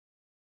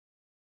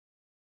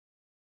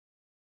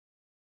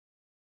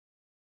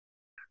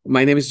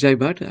My name is Jai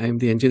Bhatt. I am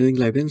the Engineering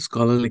Librarian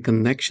Scholarly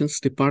Connections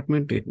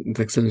Department in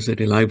Drexel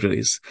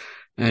Libraries.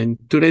 And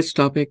today's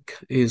topic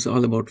is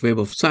all about Web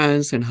of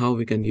Science and how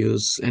we can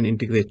use and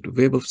integrate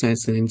Web of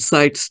Science and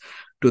InCites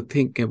to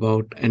think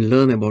about and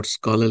learn about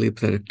scholarly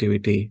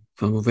productivity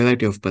from a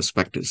variety of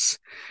perspectives.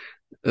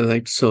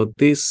 Right. So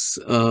this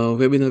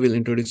webinar will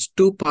introduce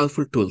two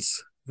powerful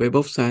tools, Web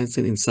of Science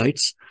and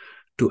InCites,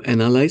 to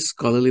analyze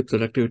scholarly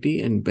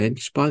productivity and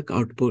benchmark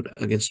output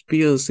against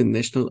peers in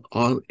national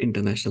or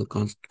international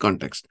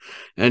context.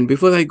 And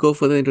before I go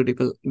further into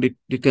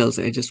details,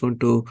 I just want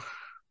to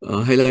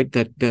highlight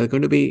that there are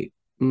going to be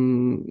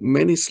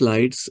many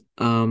slides.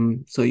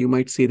 So you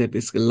might see that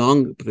it's a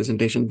long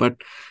presentation, but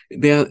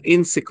they are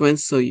in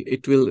sequence. So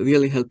it will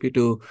really help you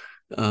to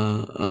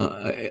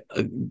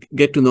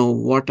get to know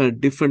what are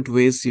different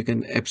ways you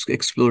can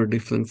explore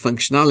different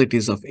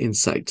functionalities of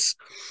InCites.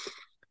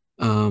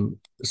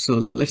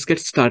 So let's get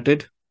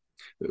started.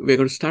 We're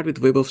going to start with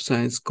Web of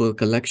Science Core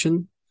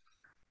Collection.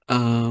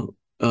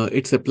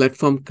 It's a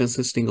platform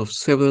consisting of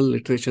several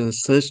literature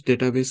research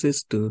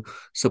databases to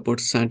support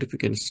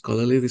scientific and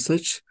scholarly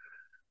research.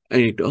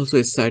 And it also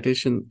has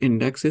citation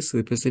indexes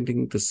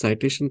representing the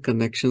citation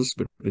connections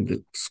between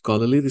the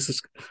scholarly research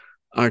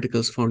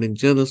articles found in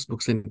journals,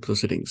 books, and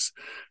proceedings.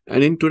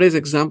 And in today's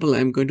example,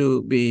 I'm going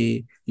to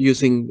be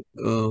using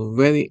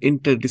very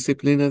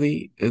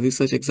interdisciplinary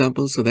research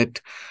examples so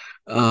that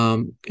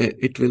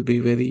it will be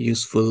very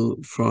useful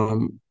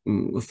from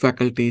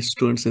faculty,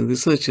 students, and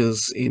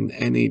researchers in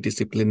any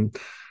discipline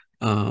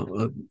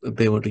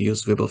they want to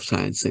use Web of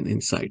Science and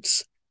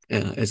InCites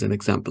as an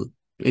example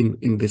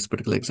in this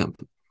particular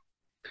example.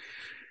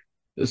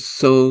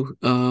 So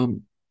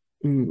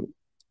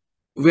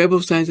Web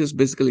of Science is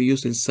basically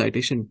used in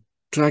citation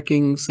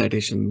tracking,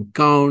 citation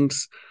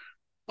counts,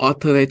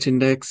 author H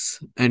index,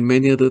 and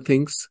many other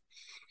things.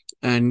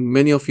 And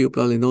many of you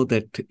probably know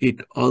that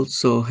it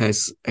also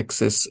has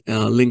access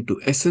linked to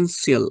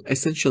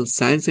essential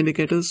science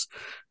indicators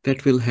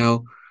that will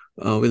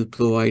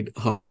provide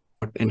hot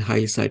and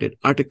highly cited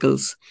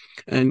articles.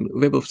 And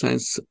Web of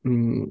Science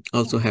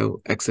also have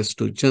access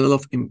to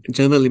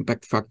journal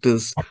impact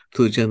factors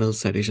through journal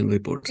citation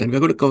reports. And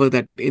we're going to cover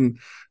that in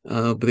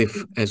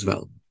brief as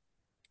well.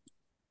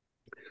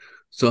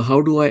 So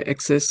how do I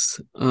access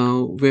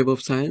Web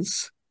of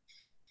Science?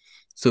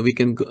 So we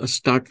can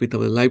start with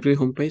our library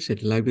homepage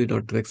at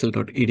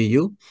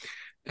library.drexel.edu,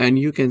 and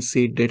you can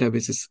see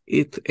databases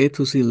A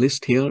to Z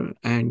list here,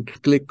 and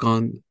click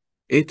on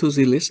A to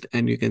Z list,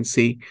 and you can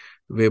see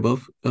Web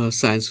of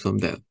Science from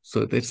there.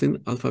 So that's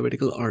in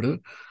alphabetical order.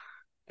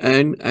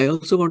 And I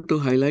also want to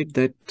highlight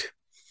that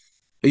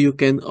you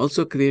can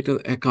also create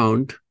an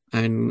account,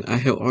 and I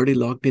have already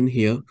logged in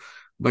here,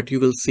 but you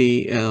will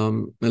see a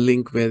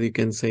link where you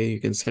can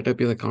set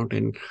up your account,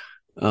 and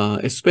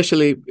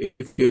especially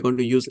if you're going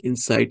to use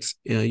InCites,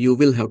 you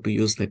will have to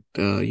use that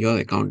your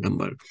account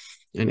number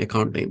and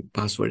account name,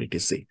 password,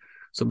 etc.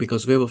 So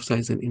because Web of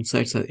Science and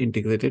InCites are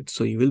integrated,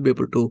 so you will be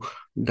able to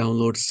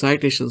download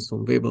citations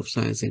from Web of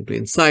Science into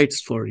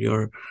InCites for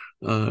your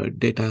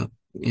data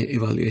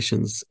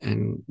evaluations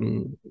and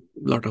a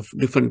lot of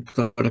different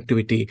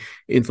productivity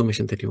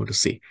information that you want to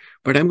see.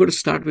 But I'm going to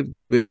start with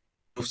Web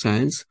of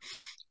Science,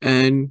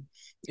 and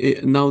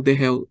now they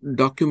have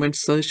document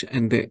search,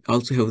 and they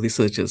also have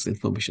researchers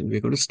information.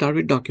 We're going to start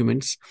with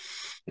documents.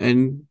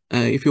 And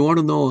if you want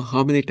to know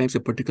how many times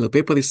a particular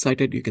paper is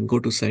cited, you can go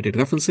to cited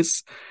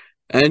references,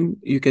 and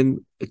you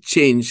can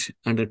change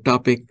under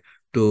topic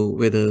to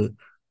whether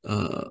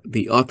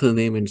the author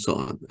name and so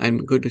on.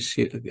 I'm going to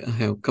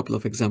have a couple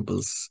of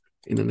examples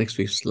in the next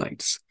few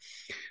slides.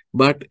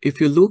 But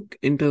if you look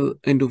into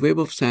Web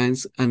of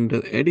Science under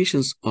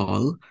editions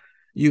all,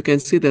 you can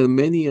see there are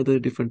many other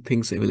different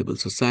things available.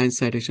 So Science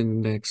Citation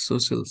Index,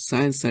 Social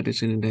Science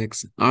Citation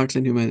Index, Arts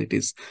and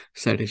Humanities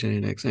Citation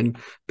Index. And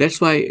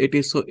that's why it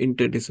is so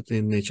interdisciplinary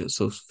in nature.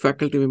 So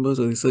faculty members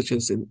or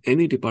researchers in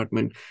any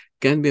department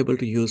can be able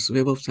to use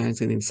Web of Science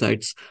and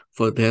InCites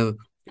for their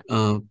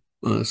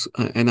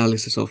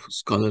analysis of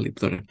scholarly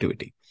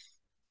productivity.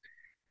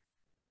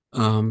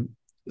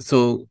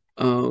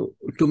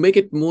 To make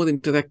it more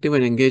interactive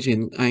and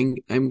engaging,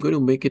 I'm going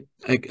to make it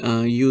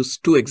use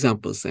two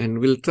examples, and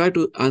we'll try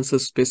to answer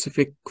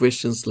specific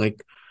questions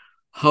like,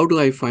 how do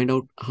I find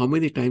out how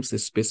many times a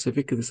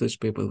specific research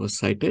paper was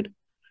cited?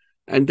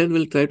 And then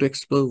we'll try to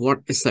explore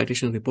what a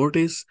citation report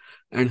is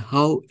and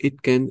how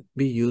it can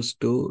be used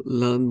to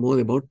learn more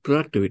about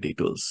productivity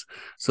tools.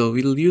 So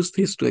we'll use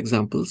these two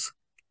examples.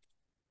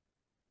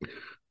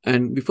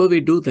 And before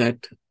we do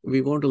that, we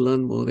want to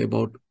learn more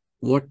about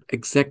what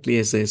exactly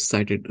is a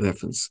cited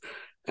reference.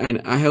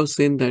 And I have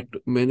seen that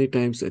many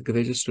times a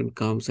graduate student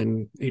comes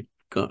and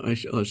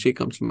she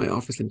comes to my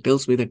office and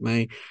tells me that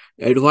my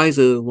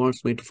advisor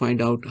wants me to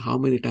find out how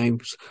many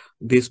times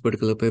this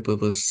particular paper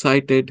was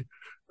cited,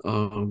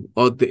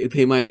 or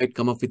they might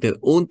come up with their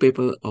own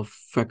paper of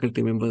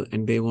faculty member,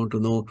 and they want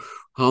to know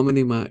how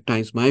many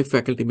times my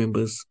faculty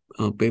member's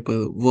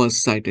paper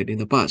was cited in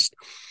the past.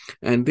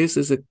 And this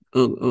is a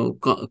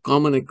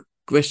common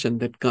question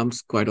that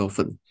comes quite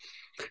often.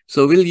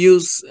 So we'll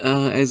use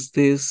as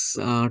this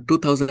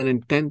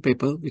 2010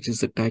 paper, which is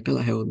the title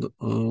I have,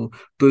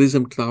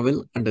 Tourism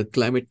Travel Under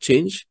Climate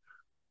Change,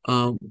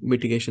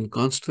 Mitigation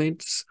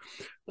Constraints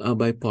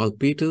by Paul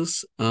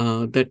Peters.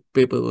 That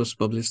paper was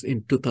published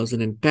in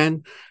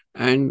 2010,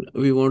 and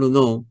we want to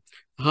know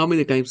how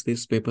many times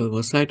this paper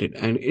was cited.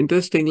 And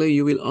interestingly,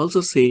 you will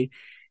also see,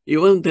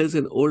 even there's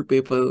an old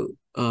paper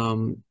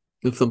from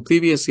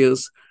previous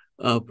years,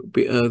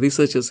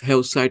 researchers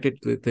have cited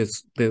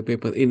their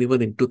paper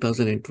even in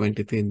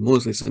 2023 in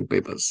most recent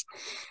papers.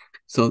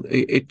 So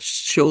it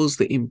shows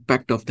the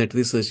impact of that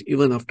research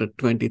even after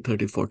 20,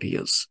 30, 40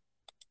 years.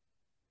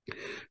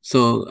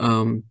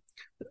 So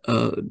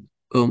uh,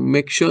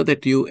 make sure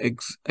that you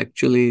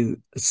actually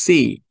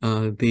see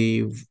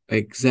the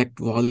exact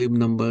volume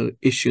number,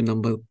 issue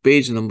number,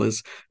 page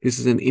numbers. This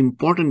is an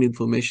important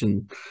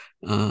information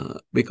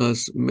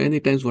because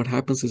many times what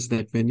happens is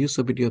that when you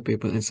submit your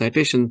paper and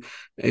citation,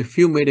 if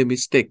you made a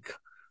mistake,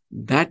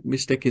 that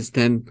mistake is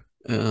then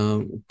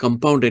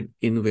compounded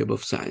in Web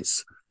of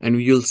Science. And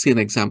you'll see an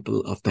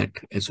example of that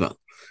as well.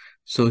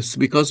 So it's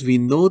because we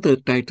know the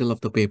title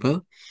of the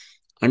paper.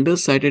 Under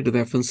cited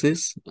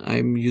references,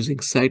 I'm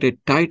using cited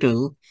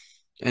title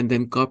and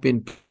then copy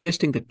and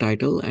pasting the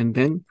title and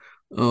then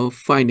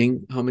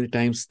finding how many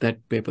times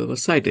that paper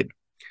was cited.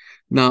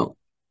 Now,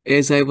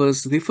 as I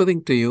was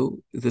referring to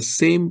you, the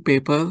same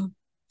paper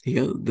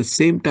here, the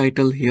same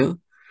title here,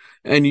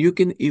 and you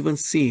can even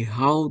see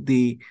how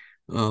there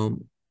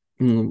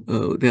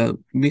are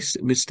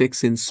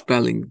mistakes in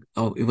spelling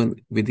or even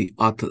with the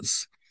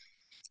authors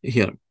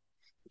here.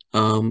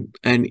 And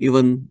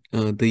even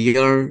the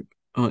year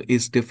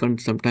is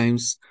different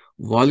sometimes,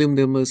 volume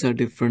numbers are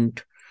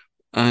different,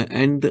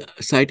 and the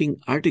citing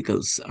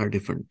articles are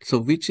different. So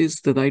which is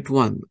the right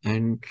one?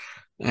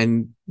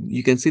 And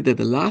you can see that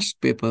the last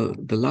paper,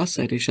 the last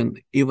citation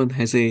even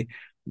has a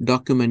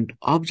document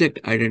object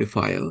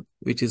identifier,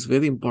 which is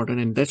very important.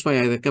 And that's why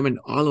I recommend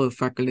all our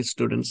faculty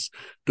students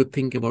to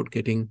think about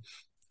getting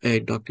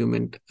a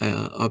document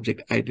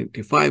object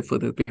identifier for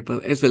the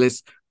paper, as well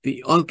as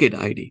the ORCID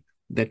ID.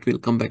 That will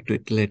come back to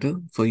it later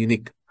for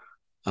unique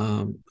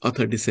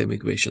author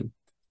disambiguation.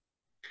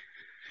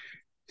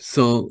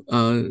 So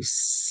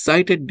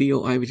cited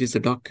DOI, which is a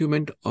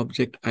document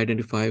object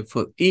identifier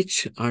for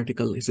each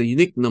article, is a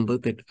unique number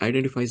that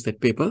identifies that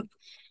paper.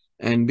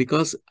 And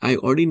because I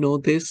already know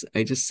this,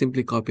 I just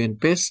simply copy and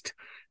paste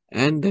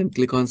and then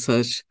click on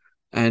search,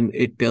 and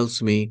it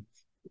tells me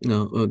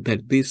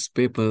that this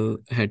paper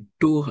had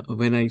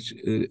when I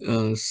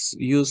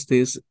use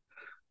this,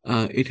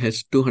 it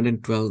has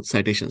 212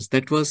 citations.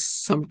 That was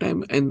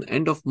sometime in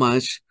end of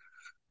March,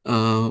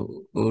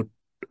 so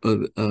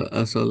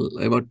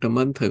about a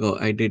month ago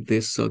I did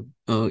this. So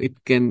it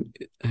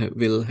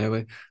will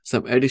have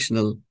some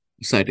additional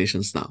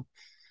citations now.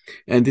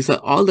 And these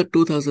are all the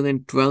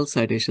 2012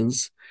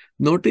 citations.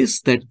 Notice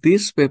that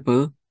this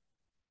paper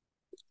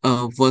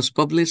was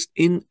published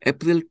in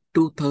April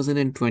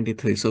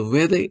 2023. So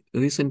very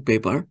recent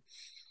paper.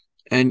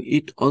 And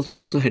it also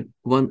had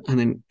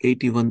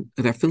 181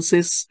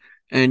 references.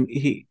 And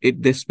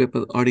this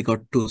paper already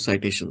got 2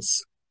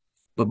 citations.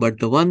 But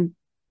the one,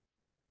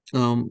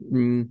 so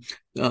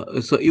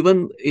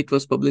even it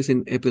was published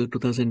in April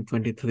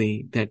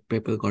 2023, that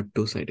paper got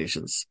 2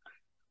 citations.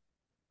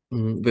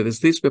 Whereas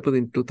this paper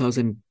in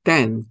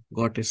 2010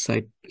 got a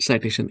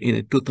citation in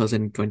a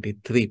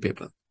 2023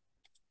 paper.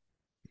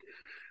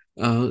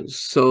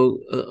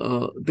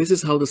 So this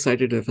is how the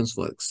cited reference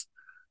works.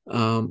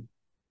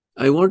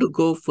 I want to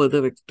go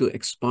further to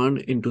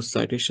expand into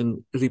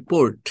citation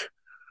report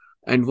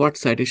and what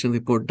citation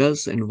report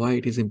does and why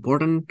it is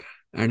important,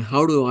 and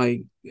how do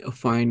I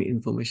find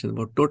information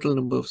about total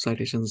number of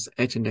citations,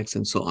 H-index,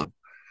 and so on.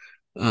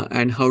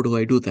 And how do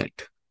I do that,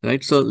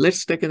 right? So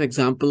let's take an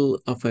example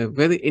of a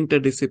very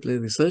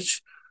interdisciplinary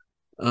research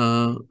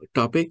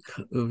topic,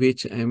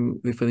 which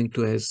I'm referring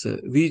to as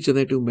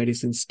regenerative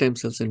medicine, stem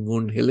cells, and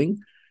wound healing.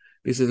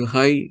 This is a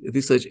high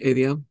research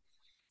area.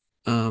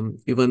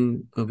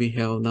 Even we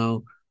have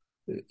now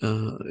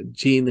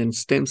gene and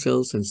stem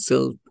cells and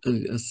cells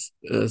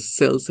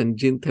and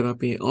gene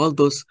therapy. All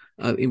those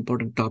are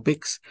important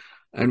topics,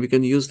 and we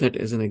can use that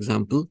as an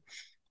example.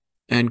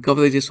 And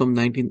coverage is from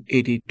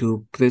 1980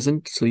 to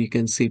present, so you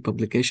can see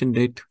publication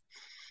date.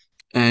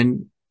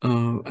 And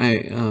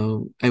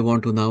I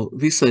want to now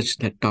research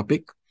that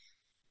topic.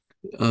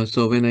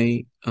 So when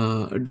I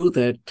do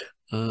that,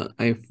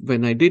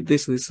 when I did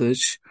this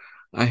research,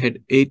 I had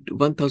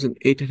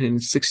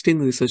 1,816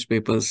 research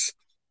papers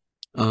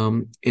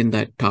in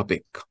that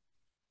topic.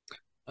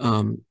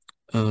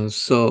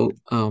 So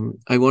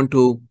I want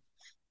to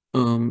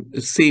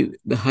see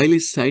the highly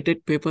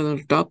cited paper on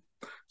the top,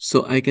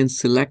 so I can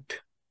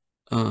select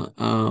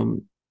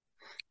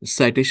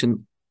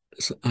citation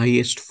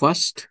highest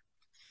first.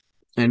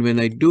 And when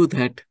I do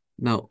that,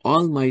 now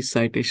all my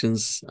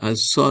citations are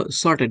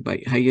sorted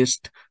by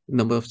highest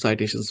number of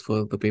citations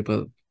for the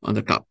paper on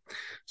the top.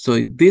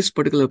 So this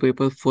particular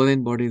paper,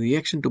 foreign body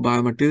reaction to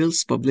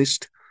biomaterials,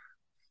 published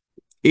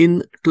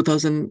In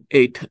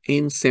 2008,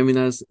 in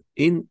seminars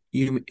in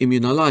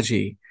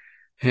immunology,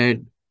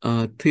 had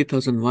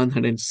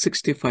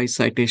 3,165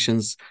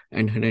 citations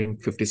and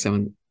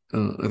 157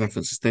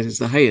 references. That is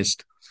the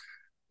highest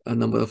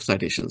number of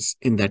citations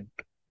in that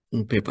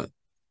paper,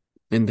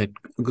 in that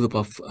group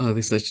of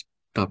research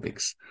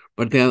topics.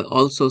 But there are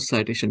also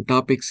citation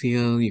topics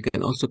here. You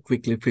can also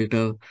quickly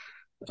filter.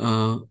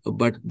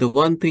 But the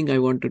one thing I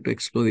wanted to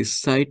explore is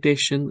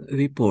citation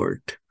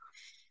report.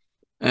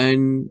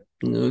 And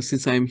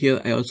since I'm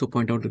here, I also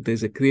point out that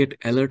there's a create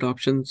alert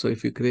option. So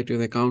if you create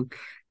your account,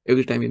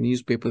 every time a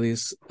newspaper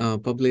is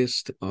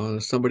published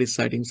or somebody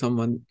citing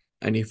someone,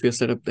 and if you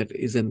set up that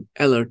is an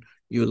alert,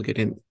 you will get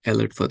an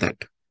alert for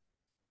that.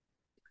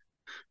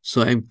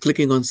 So I'm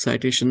clicking on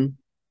citation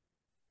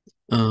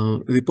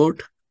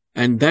report,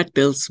 and that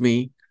tells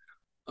me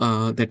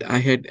that I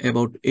had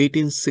about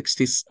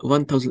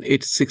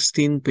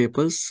 1,816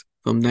 papers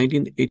from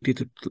 1980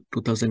 to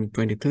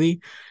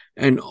 2023,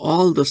 and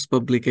all those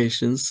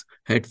publications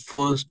had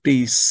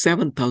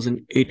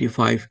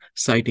 47,085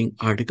 citing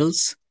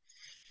articles.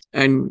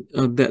 And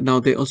now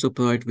they also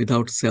provide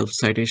without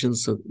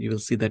self-citations, so you will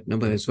see that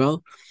number as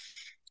well.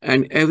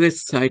 And average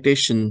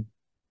citation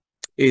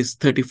is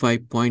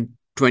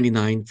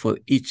 35.29 for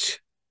each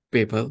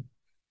paper,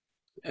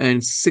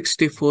 and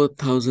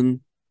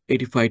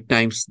 64,085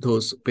 times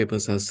those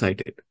papers are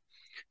cited.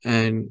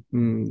 And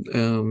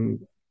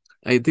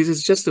this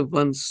is just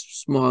one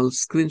small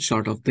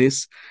screenshot of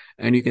this,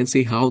 and you can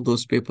see how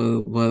those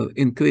papers were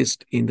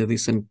increased in the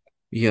recent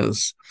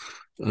years.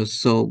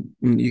 So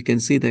you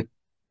can see that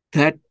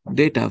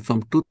data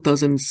from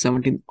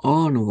 2017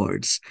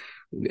 onwards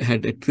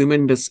had a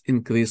tremendous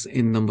increase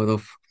in number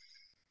of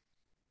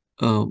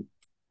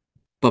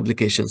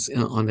publications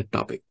on the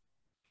topic.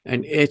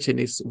 And H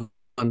is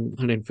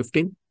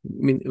 115.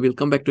 We'll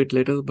come back to it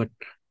later, but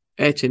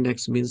H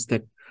index means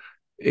that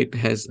it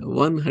has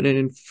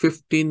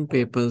 115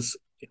 papers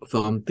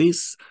from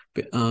this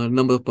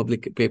number of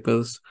public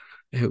papers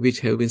which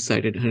have been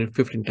cited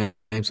 115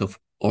 times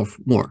or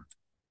more.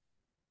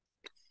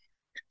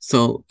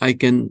 So I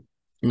can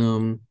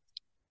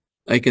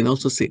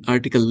also see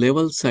article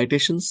level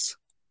citations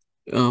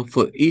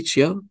for each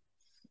year.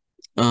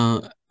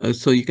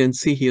 So you can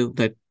see here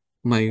that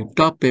my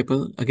top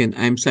paper, again,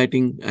 I'm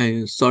sorting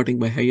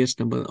by highest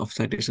number of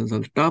citations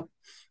on the top.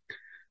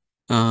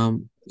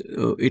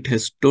 It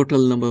has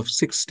total number of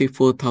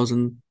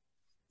 64,000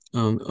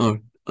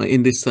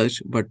 in this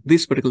search, but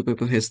this particular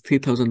paper has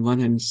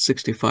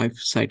 3,165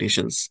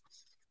 citations,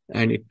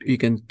 and you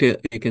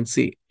can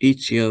see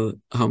each year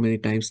how many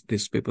times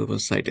this paper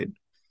was cited.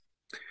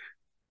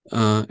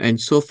 And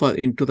so far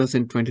in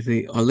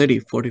 2023, already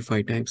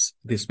 45 times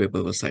this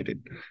paper was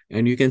cited.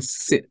 And you can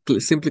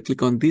simply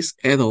click on this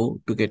arrow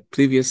to get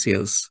previous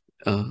years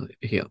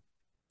here.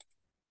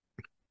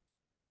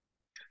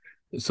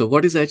 So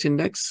what is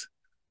H-index?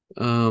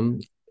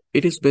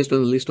 It is based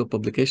on a list of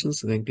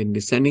publications ranked in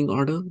descending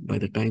order by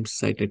the times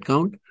cited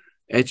count.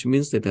 H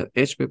means that the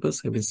H papers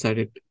have been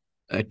cited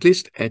at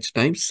least H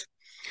times.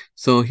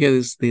 So here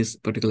is this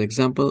particular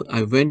example.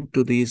 I went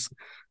to this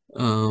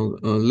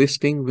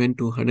listing, went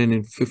to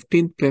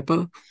 115th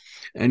paper,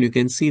 and you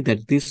can see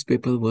that this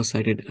paper was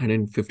cited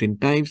 115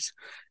 times,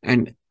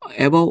 and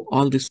above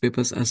all these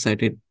papers are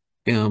cited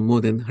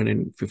more than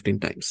 115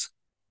 times.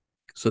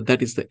 So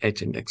that is the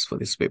H index for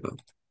this paper.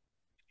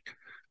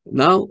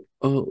 Now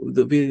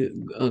we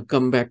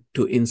come back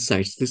to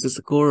InCites. This is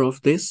the core of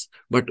this,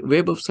 but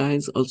Web of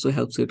Science also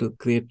helps you to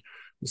create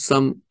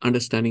some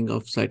understanding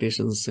of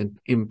citations and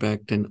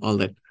impact and all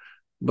that.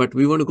 But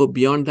we want to go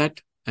beyond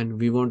that,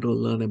 and we want to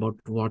learn about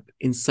what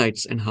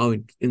InCites and how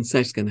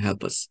InCites can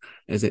help us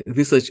as a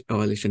research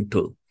evaluation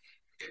tool.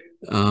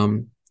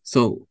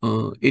 So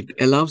it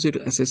allows you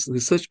to assess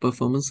research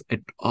performance at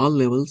all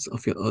levels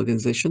of your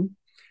organization,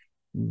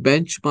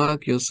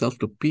 benchmark yourself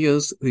to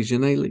peers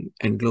regionally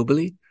and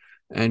globally,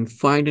 and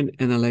find and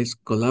analyze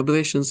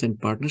collaborations and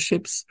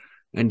partnerships,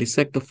 and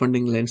dissect the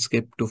funding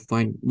landscape to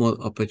find more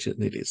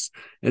opportunities.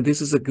 And this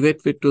is a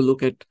great way to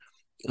look at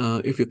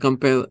if you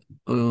compare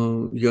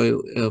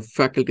your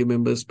faculty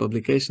members'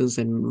 publications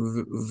and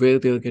where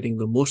they are getting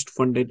the most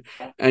funded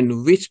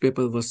and which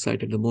paper was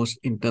cited the most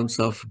in terms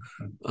of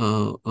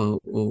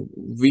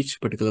which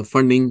particular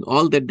funding,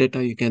 all that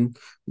data you can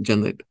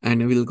generate.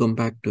 And I will come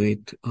back to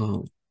it,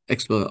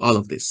 explore all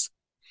of this.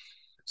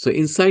 So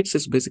InCites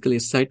is basically a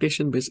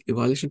citation-based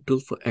evaluation tool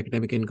for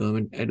academic and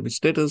government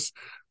administrators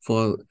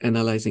for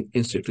analyzing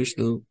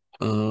institutional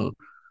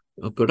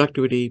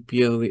productivity,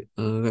 peer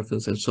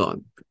reference, and so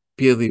on.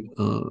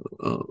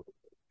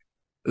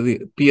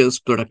 Peers'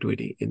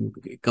 productivity in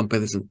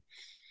comparison.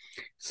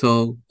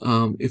 So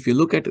if you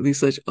look at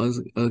research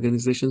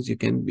organizations, you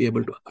can be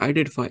able to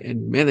identify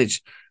and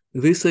manage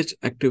research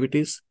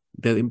activities,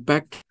 their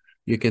impact.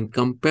 You can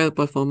compare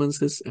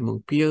performances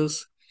among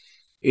peers,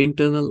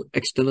 internal,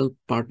 external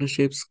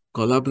partnerships,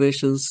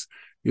 collaborations.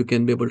 You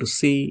can be able to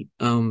see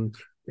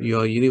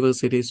your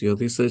universities, your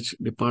research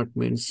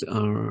departments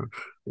are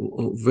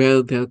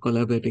where they're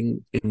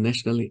collaborating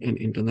nationally and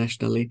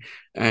internationally,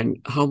 and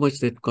how much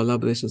that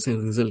collaborations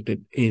have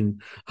resulted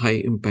in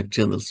high impact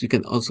journals. You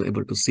can also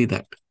able to see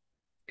that.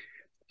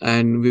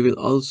 And we will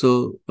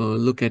also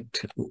look at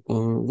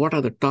what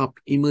are the top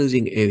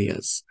emerging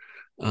areas.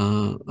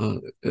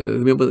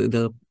 Remember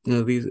the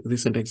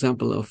recent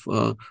example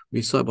of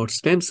we saw about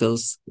stem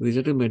cells,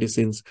 regenerative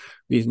medicines.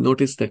 We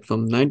noticed that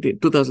from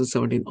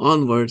 2017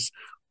 onwards,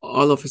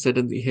 all of a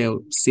sudden we have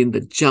seen the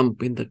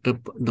jump in the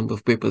number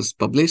of papers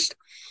published.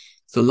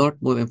 So a lot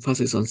more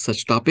emphasis on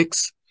such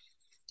topics.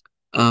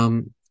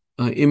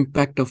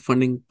 Impact of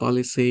funding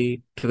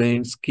policy,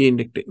 trends, key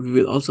indicators. We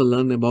will also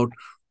learn about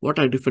what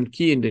are different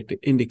key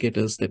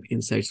indicators that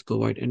InCites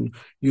provide, and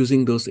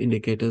using those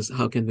indicators,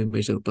 how can we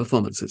measure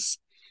performances?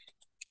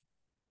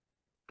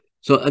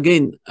 So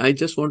again, I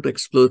just want to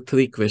explore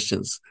 3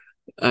 questions.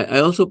 I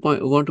also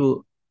want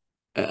to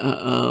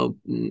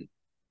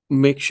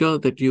make sure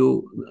that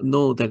you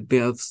know that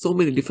there are so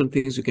many different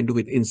things you can do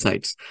with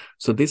InCites.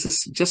 So this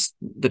is just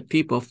the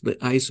tip of the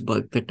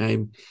iceberg that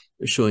I'm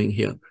showing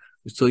here.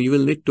 So you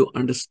will need to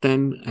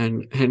understand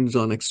and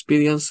hands-on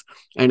experience,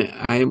 and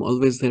I am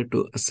always there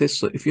to assist.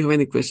 So if you have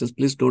any questions,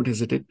 please don't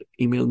hesitate.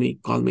 Email me,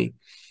 call me,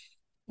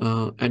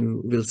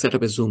 and we'll set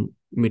up a Zoom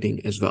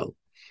meeting as well.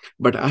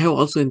 But I have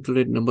also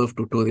included a number of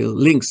tutorial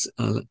links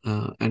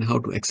and how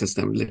to access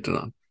them later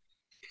on.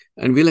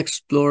 And we'll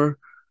explore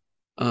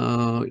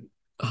how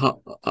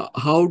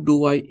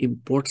do I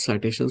import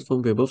citations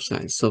from Web of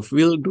Science. So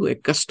we'll do a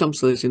custom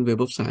search in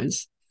Web of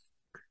Science,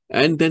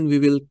 and then we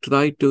will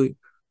try to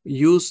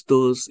use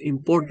those,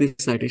 import these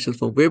citations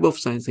from Web of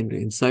Science into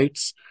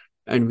InCites,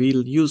 and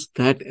we'll use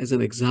that as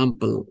an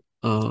example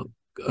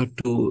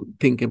to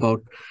think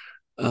about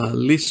a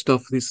list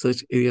of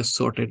research areas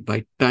sorted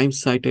by time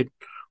cited,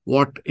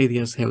 what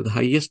areas have the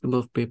highest number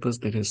of papers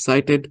that are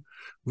cited.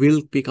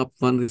 We'll pick up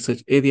one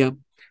research area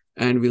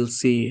and we'll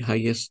see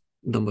highest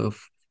number of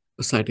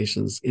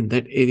citations in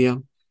that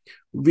area,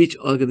 which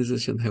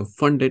organization have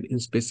funded in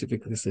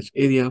specific research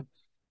area,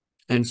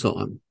 and so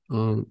on.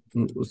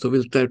 So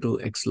we'll try to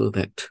explore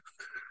that.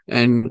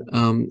 And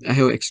I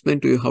have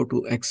explained to you how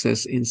to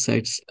access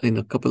InCites in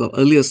a couple of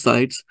earlier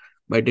slides,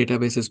 by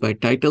databases, by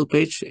title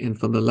page, and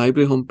from the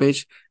library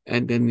homepage.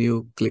 And then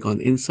you click on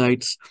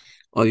InCites,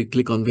 or you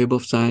click on Web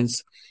of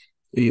Science.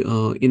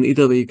 In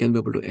either way, you can be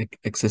able to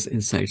access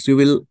InCites. You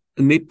will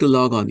need to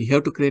log on. You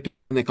have to create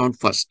an account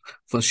first,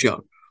 for sure,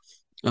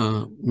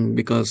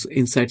 because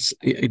InCites,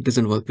 it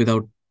doesn't work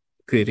without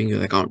creating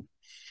your account.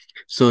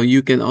 So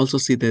you can also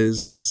see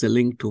there's a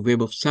link to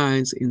Web of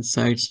Science,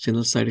 InCites,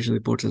 General Citation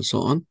Reports, and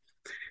so on.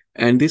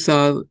 And these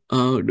are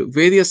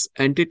various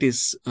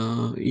entities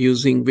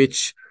using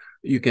which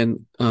you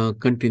can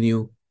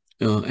continue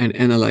and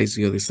analyze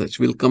your research.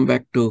 We'll come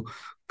back to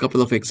a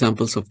couple of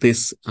examples of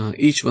this,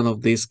 each one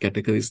of these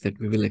categories that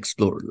we will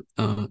explore,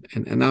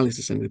 and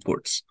analysis and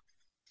reports.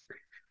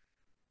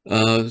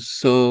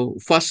 So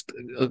first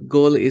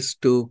goal is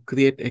to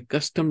create a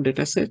custom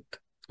dataset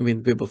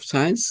with Web of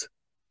Science.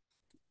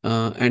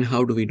 And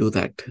how do we do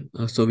that?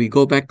 So we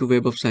go back to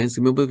Web of Science.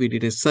 Remember, we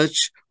did a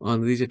search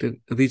on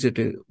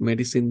regenerative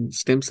medicine,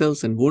 stem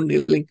cells, and wound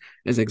healing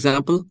as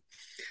example.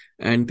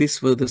 And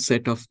these were the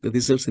set of the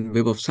results in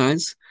Web of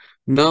Science.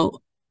 Now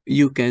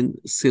you can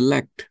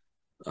select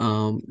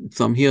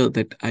from here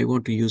that I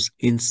want to use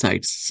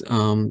InCites.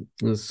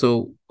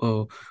 So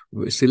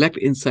select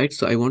InCites.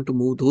 So I want to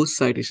move those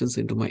citations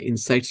into my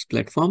InCites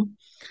platform.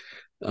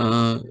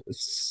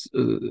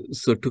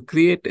 So to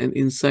create an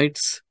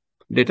InCites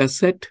data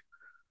set,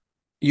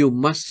 you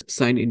must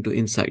sign into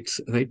InCites,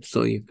 right?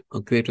 So you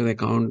create an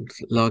account,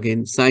 log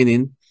in, sign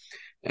in,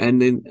 and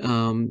then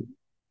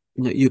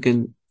you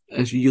can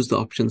use the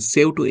option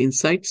Save to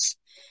InCites.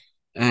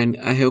 And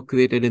I have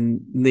created a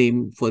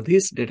name for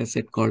this data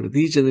set called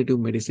Regenerative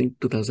Medicine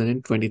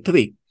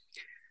 2023.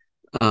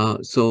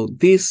 So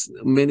these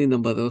many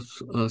number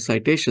of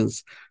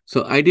citations.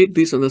 So I did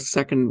this on the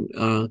second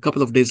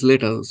couple of days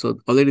later. So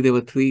already there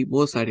were 3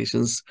 more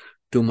citations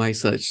to my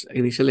search.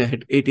 Initially I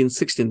had 18,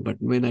 16, but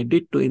when I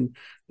did in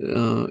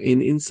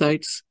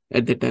InCites,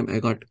 at that time I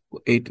got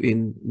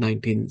 18,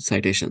 19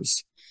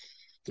 citations.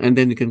 And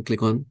then you can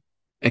click on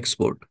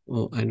export.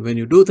 And when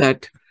you do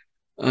that,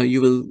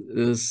 you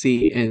will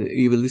see, and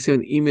you will receive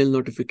an email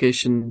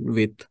notification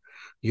with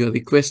your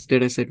request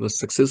dataset was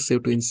successfully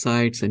saved to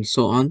InCites, and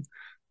so on.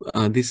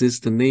 This is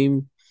the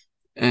name,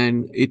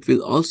 and it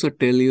will also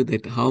tell you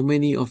that how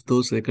many of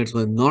those records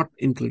were not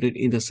included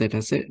in the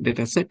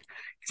dataset.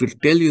 It will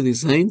tell you the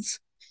reasons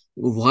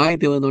why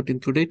they were not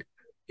included.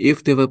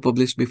 If they were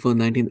published before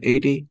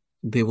 1980,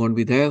 they won't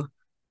be there,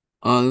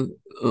 or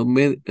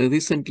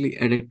recently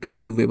added to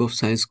Web of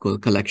Science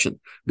collection,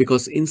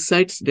 because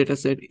InCites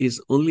dataset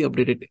is only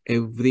updated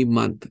every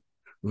month,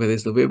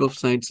 whereas the Web of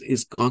Science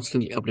is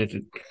constantly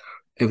updated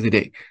every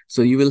day.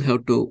 So you will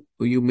have to,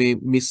 you may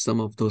miss some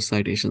of those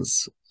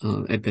citations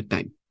at that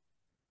time.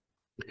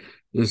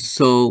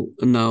 So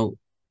now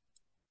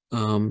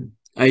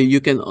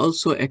You can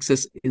also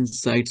access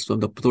InCites from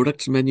the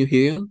products menu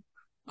here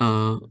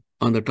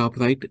on the top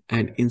right,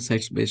 and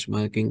InCites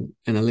benchmarking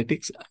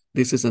analytics.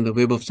 This is on the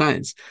Web of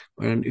Science.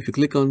 And if you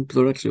click on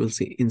products, you will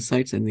see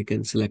InCites and you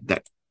can select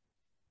that.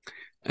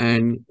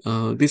 And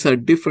these are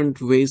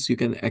different ways you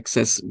can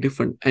access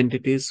different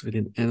entities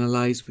within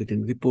Analyze,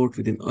 within Report,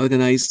 within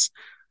Organize,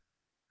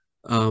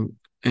 and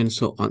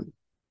so on.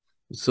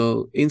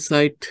 So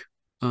InCite,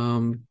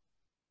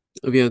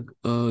 we are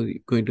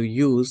going to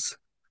use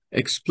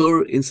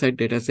explore InCite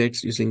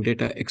datasets using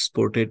data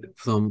exported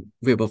from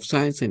Web of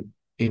Science and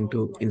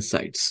into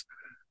InCites.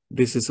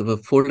 This is our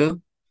folder.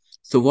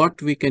 So what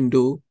we can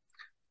do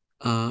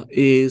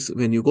is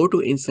when you go to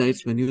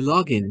InCites, when you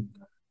log in,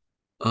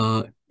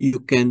 you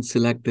can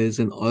select there's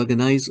an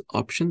organize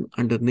option.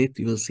 Underneath,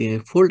 you will see a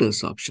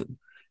folders option.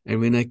 And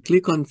when I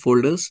click on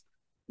folders,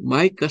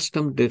 my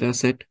custom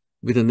dataset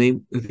with the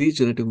name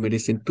Regenerative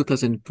Medicine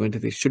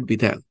 2023 should be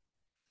there.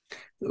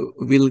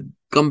 We'll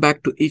come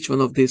back to each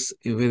one of these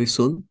very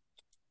soon.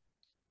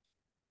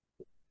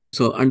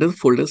 So under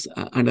folders,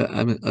 under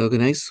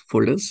organize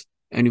folders,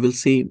 and you will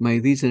see my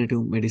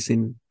Regenerative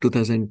Medicine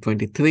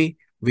 2023,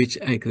 which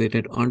I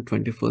created on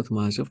 24th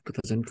March of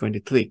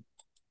 2023.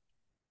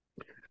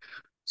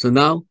 So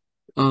now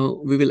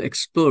we will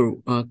explore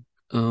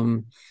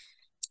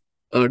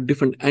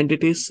different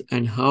entities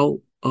and how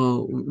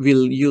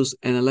we'll use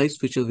analyze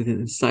feature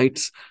within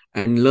InCites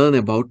and learn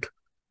about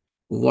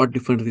what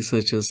different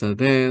researchers are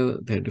there.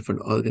 There are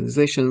different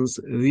organizations,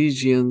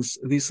 regions,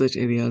 research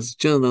areas,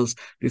 journals.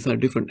 These are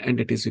different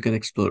entities you can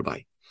explore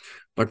by.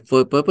 But for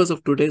the purpose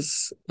of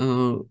today's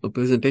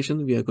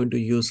presentation, we are going to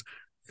use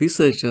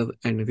researcher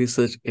and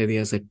research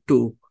areas as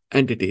two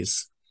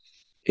entities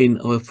in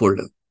our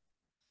folder.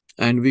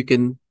 And we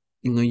can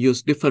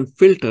use different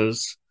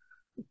filters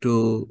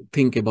to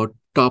think about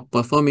top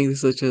performing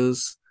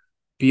researchers,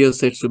 peer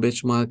sets to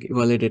benchmark,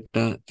 evaluate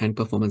data, and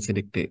performance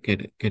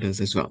indicators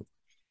as well.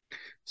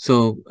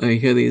 So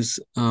here is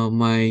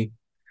my,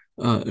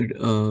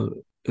 I'm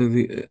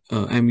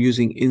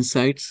using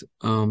InCites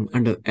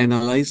under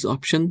Analyze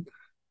option.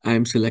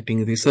 I'm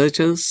selecting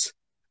researchers.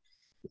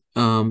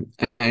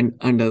 And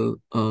under,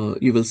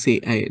 you will see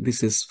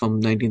this is from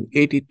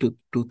 1980 to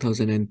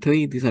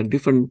 2003. These are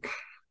different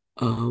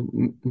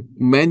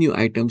menu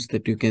items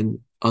that you can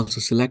also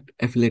select: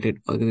 affiliated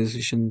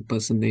organization,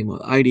 person name or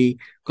ID,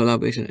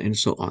 collaboration, and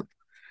so on.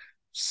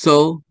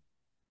 So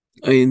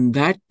in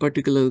that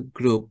particular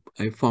group,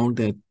 I found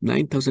that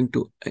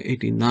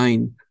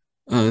 9,289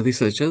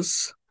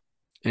 researchers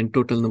and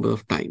total number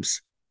of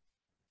times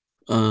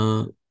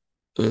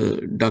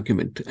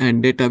document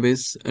and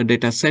database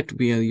data set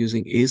we are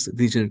using is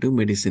regenerative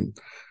medicine.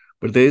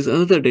 But there is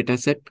another data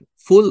set,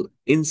 full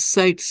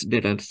InCites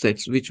data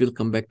sets, which will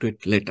come back to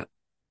it later.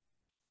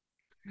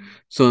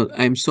 So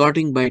I'm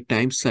sorting by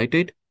time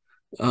cited.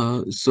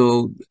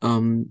 So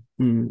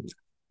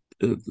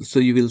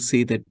you will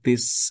see that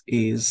this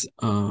is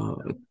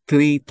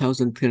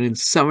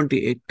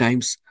 3,378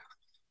 times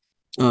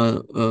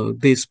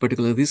this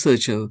particular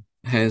researcher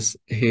has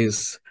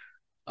his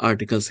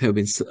articles have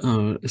been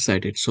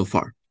cited so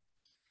far.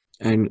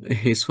 And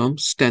he's from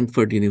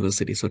Stanford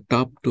University. So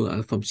top two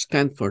are from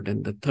Stanford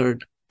and the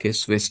third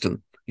Case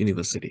Western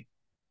University.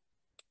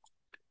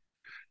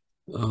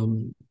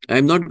 I'm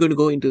not going to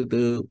go into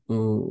the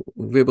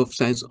Web of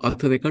Science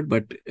author record,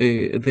 but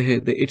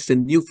it's a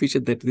new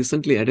feature that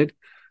recently added.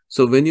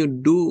 So when you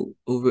do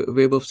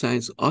Web of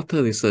Science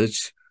author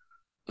research,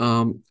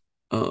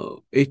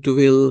 it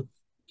will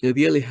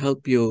really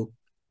help you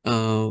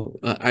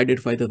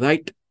identify the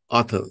right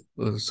author.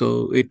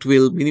 So it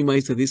will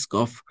minimize the risk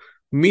of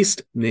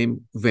missed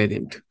name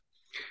variant.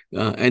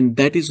 And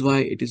that is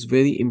why it is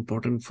very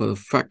important for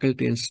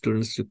faculty and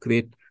students to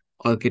create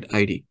ORCID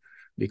ID,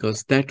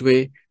 because that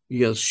way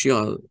you are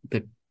sure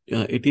that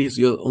it is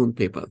your own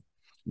paper.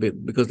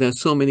 Because there are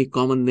so many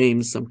common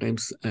names,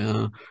 sometimes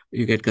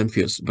you get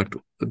confused. But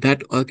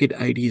that ORCID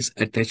ID is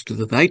attached to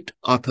the right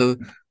author,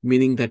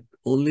 meaning that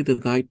only the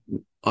right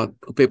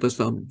papers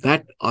from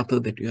that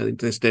author that you are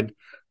interested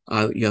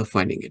you are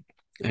finding it.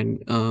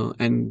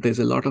 And there's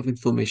a lot of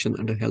information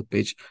under help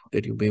page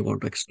that you may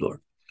want to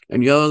explore.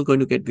 And you're all going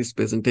to get this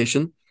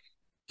presentation.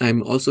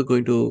 I'm also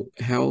going to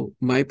have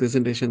my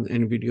presentation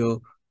and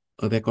video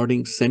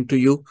recording sent to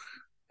you.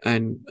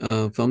 And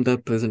from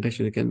that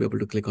presentation, you can be able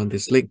to click on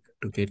this link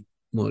to get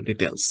more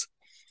details.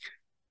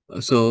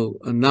 So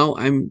now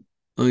I'm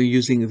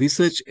using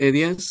research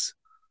areas,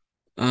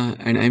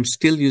 and I'm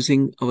still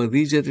using our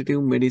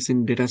regenerative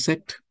medicine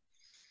dataset.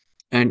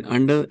 And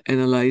under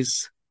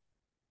analyze,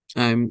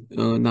 I'm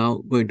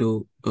now going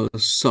to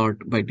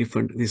sort by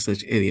different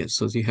research areas.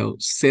 So you have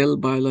cell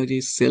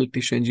biology, cell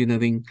tissue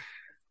engineering,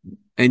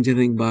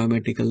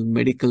 biomedical,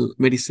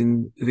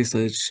 medicine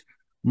research,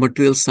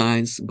 material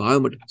science,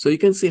 biomaterial. So you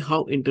can see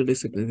how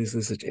interdisciplinary this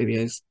research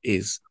areas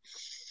is.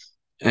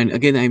 And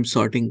again, I'm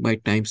sorting by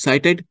time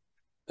cited.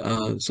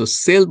 So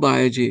cell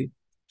biology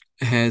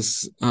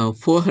has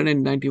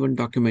 491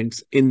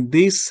 documents in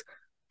this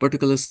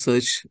particular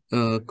search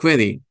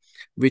query,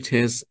 which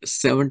has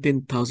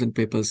 17,000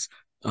 papers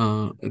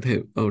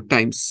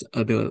times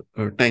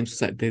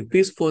cited.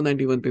 These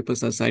 491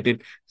 papers are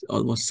cited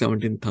almost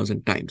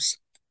 17,000 times.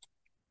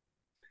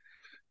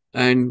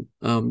 And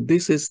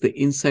this is the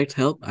InCites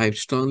help. I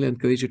strongly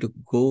encourage you to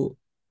go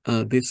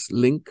this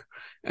link.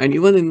 And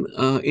even in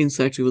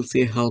InCites, you will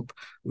see a help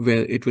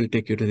where it will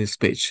take you to this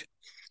page.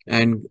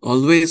 And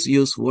always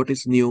use what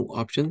is new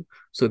option.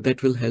 So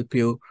that will help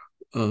you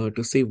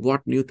to see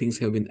what new things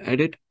have been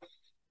added.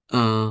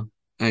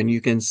 And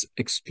you can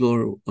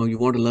explore, or you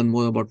want to learn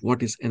more about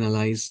what is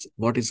analyzed,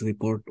 what is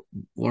report,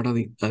 what are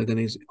the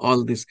organized,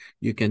 all this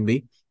you can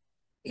be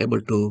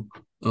able to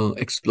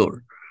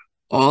explore.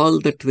 All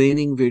the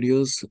training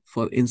videos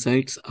for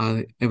InCites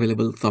are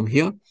available from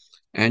here,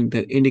 and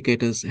the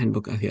indicators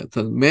handbook are here.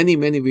 So many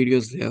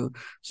videos there,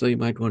 so you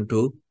might want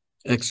to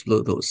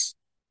explore those.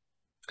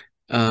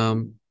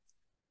 And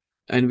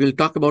we'll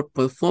talk about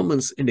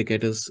performance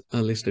indicators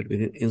listed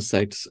within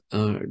InCites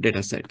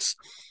data sets.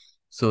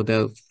 So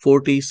there are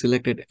 40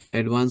 selected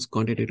advanced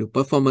quantitative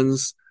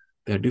performance.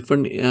 There are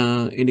different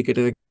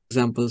indicator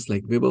examples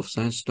like Web of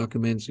Science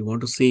documents. You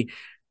want to see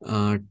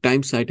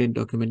time cited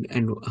document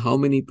and how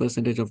many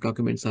percentage of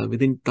documents are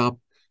within top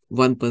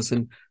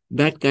 1%.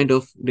 That kind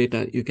of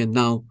data you can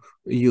now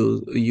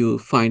you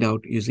find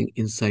out using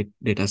InCites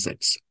data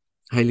sets,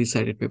 highly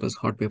cited papers,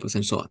 hot papers,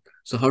 and so on.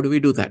 So how do we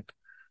do that?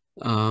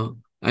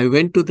 I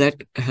went to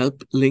that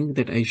help link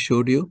that I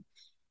showed you,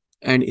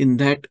 and in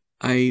that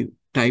I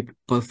typed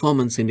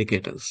performance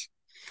indicators.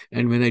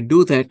 And when I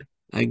do that,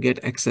 I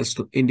get access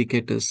to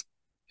indicators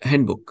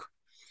handbook,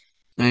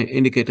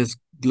 indicators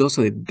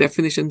glossary,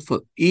 definition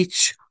for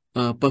each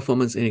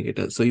performance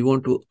indicator. So you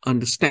want to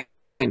understand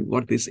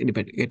what this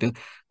indicator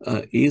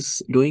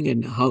is doing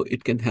and how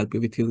it can help you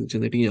with you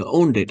generating your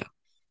own data.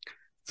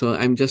 So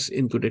I'm just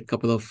included a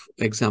couple of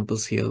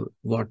examples here.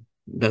 What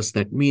does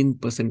that mean?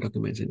 Percent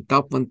documents in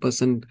top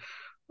 1%.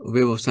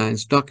 Web of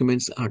Science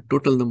documents are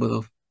total number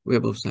of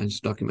Web of Science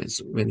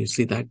documents. When you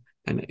see that,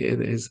 and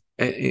it is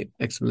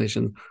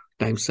explanation,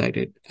 time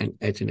cited, and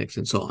H-index,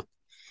 and so on.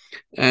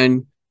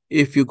 And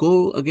if you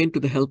go again to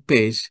the help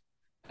page,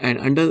 and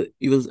under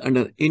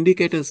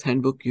indicators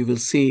handbook, you will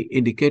see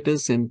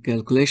indicators and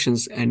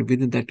calculations, and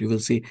within that you will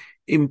see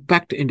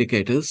impact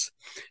indicators,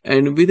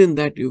 and within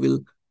that you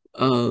will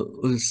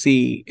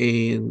see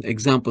an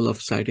example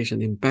of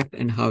citation impact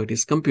and how it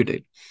is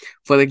computed.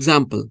 For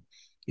example,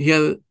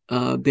 here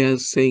they are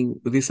saying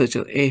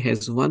researcher A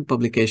has one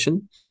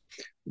publication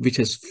which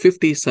has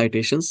 50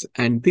 citations,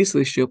 and this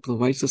ratio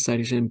provides the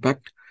citation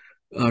impact,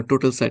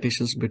 total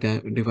citations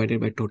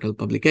divided by total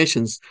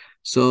publications.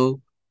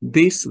 So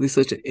this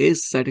researcher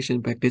A's citation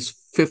impact is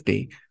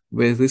 50,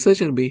 where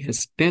researcher B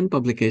has 10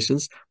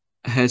 publications,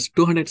 has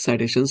 200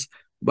 citations,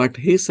 but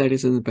his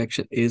citation impact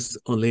is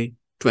only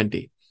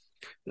 20.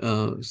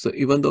 So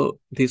even though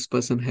this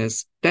person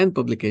has 10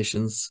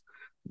 publications,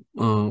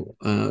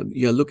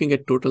 you're looking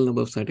at total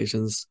number of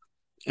citations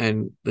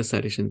and the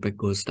citation impact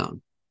goes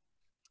down.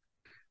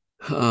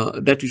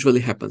 That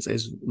usually happens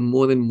as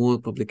more and more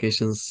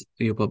publications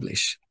you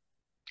publish.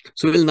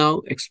 So we'll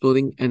now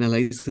exploring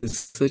analyze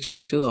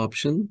researcher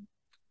option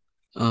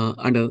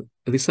under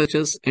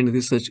researchers and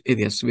research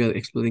areas. We are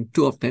exploring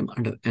two of them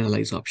under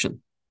analyze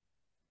option.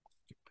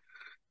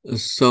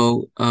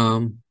 So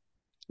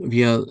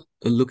we are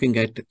looking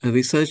at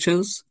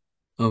researchers.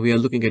 We are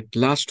looking at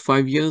last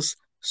 5 years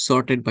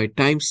sorted by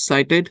time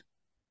cited.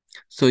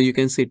 So you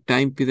can see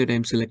time period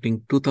I'm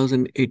selecting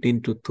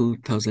 2018 to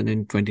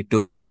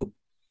 2022.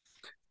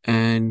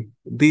 And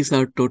these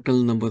are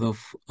total number of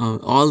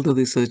all the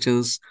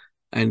researchers,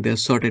 and they're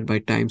sorted by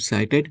time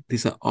cited.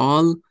 These are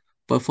all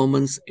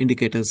performance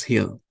indicators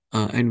here.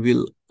 And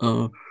we'll,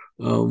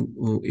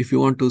 if you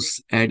want to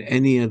add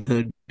any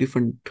other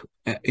different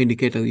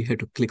indicator, you have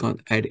to click on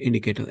add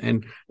indicator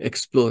and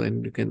explore,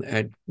 and you can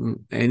add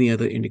any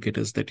other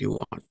indicators that you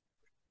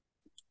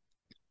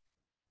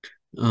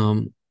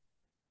want.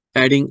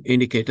 Adding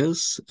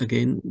indicators,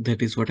 again,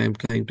 that is what I'm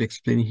trying to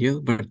explain here,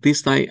 but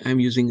this time I'm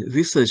using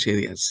research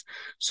areas.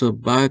 So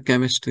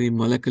biochemistry,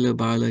 molecular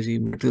biology,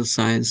 material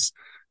science,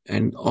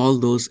 and all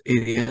those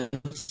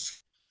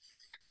areas.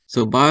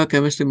 So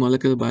biochemistry,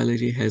 molecular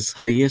biology has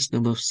highest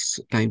number of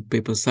time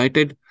papers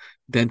cited,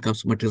 then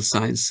comes material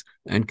science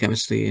and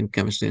chemistry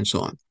and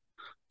so on.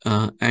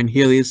 And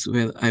here is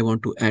where I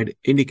want to add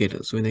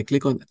indicators. When I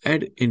click on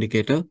add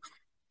indicator,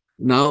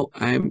 now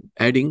I'm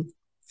adding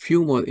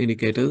few more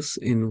indicators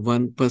in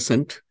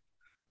 1%.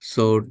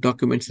 So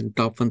documents in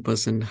top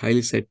 1%,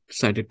 highly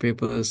cited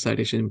papers,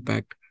 citation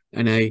impact,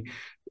 and I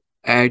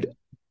add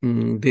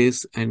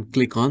this and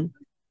click on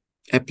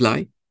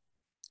apply.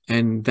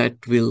 And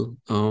that will,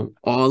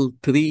 all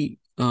three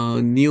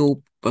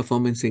new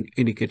performance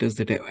indicators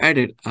that I've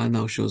added are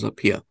now shows up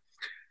here.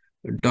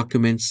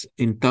 Documents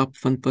in top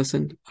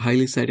 1%,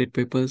 highly cited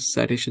papers,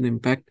 citation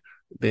impact.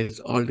 There's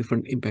all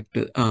different impact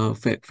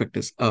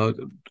factors,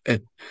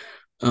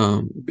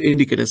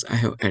 indicators I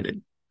have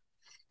added.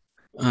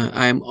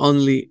 I am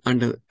only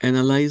under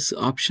analyze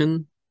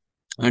option,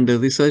 under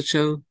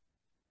researcher,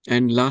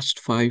 and last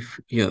 5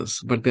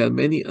 years. But there are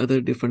many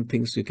other different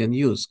things you can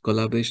use.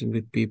 Collaboration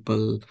with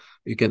people,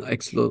 you can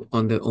explore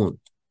on their own.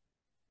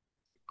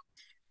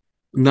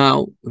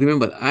 Now,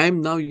 remember,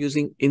 I'm now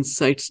using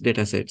InCites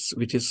datasets,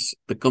 which is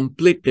the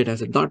complete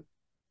dataset. Not,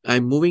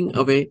 I'm moving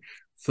away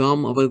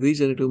from our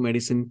regenerative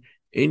medicine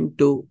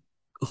into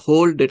a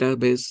whole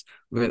database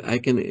where I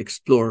can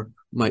explore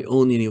my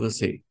own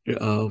university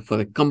for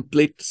a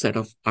complete set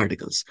of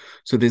articles.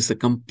 So there's a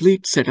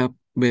complete setup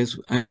base,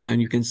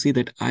 and you can see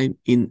that I'm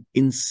in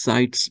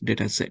InCites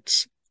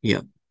datasets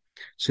here,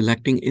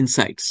 selecting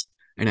InCites,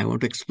 and I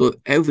want to explore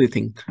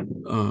everything.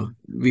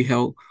 We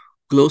have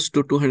close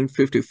to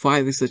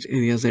 255 research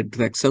areas at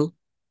Drexel,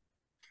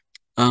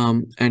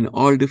 and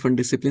all different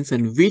disciplines,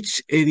 and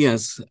which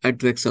areas at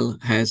Drexel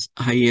has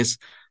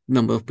highest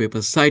number of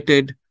papers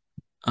cited,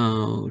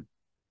 uh,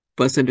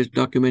 percentage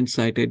documents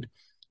cited,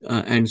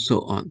 and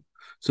so on.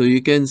 So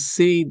you can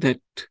see that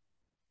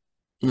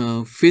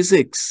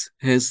physics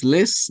has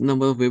less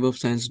number of Web of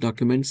Science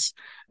documents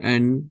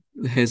and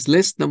has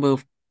less number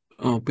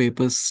of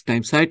papers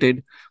time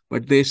cited,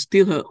 but they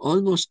still have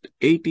almost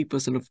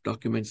 80% of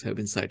documents have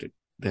been cited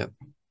there.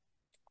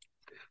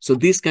 So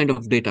this kind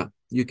of data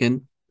you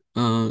can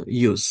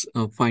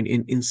find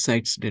in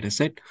InCites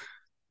dataset.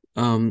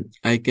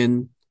 I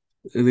can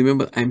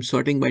remember I'm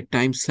sorting by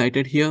time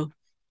cited here.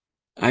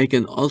 I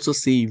can also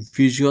see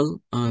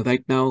visual.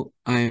 Right now,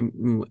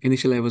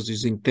 initially I was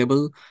using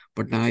table,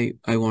 but now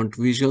I want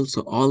visual.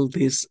 So all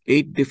these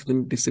 8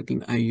 different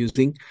disciplines I'm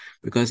using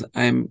because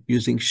I'm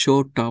using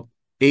show top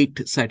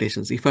 8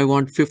 citations. If I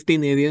want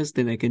 15 areas,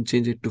 then I can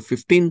change it to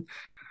 15.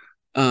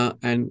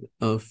 And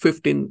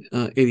 15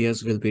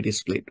 areas will be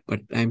displayed,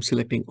 but I'm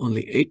selecting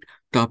only 8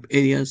 top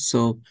areas.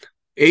 So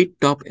 8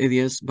 top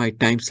areas by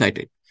time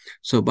cited.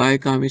 So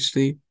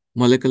biochemistry,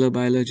 molecular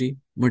biology,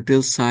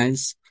 material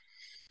science,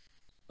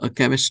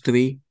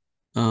 chemistry,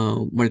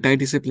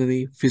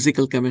 multidisciplinary,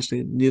 physical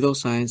chemistry,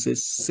 neurosciences,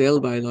 cell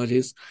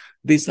biologies.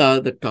 These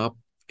are the top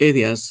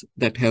areas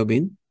that have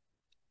been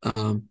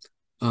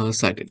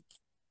cited.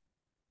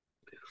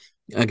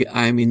 Again,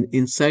 I'm in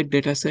InCites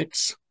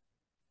datasets.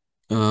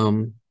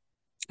 And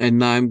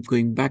now I'm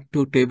going back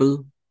to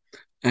table,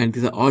 and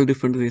these are all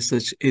different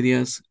research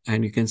areas,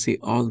 and you can see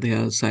all they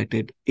are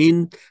cited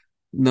in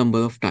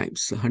number of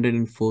times,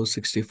 104,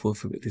 64.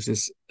 This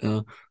is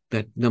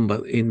that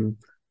number in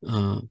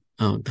the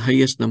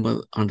highest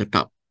number on the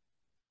top,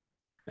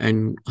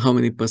 and how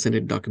many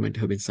percentage document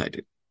have been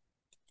cited.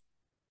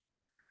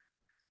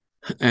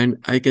 And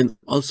I can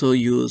also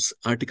use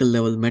article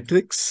level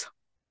metrics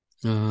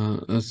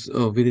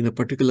within a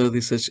particular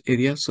research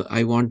area. So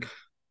I want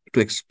to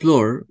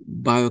explore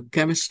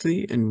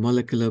biochemistry and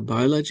molecular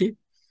biology.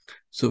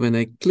 So when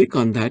I click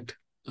on that,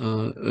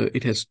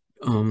 it has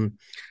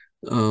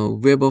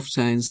Web of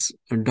Science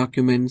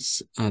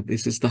documents.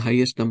 This is the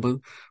highest number.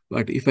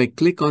 But if I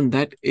click on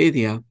that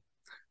area,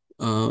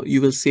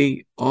 you will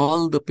see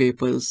all the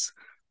papers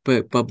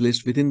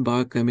published within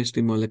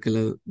biochemistry,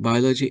 molecular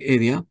biology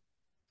area,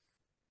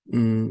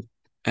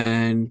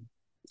 and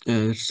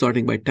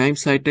sorting by time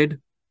cited.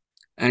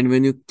 And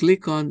when you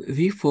click on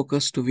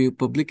refocus to view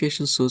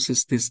publication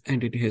sources this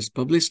entity has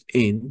published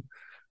in,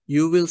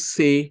 you will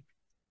see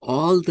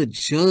all the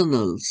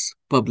journals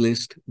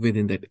published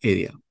within that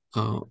area,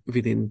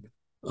 within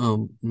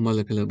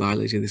molecular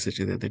biology research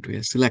area that we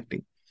are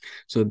selecting.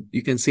 So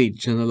you can see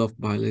Journal of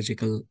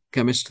Biological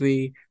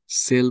Chemistry,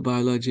 Cell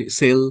Biology,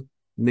 Cell,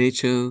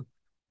 Nature,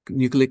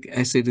 Nucleic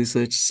Acid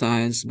Research,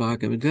 Science,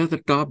 Biochemistry. They are the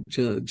top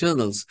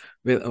journals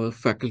where our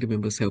faculty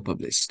members have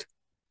published.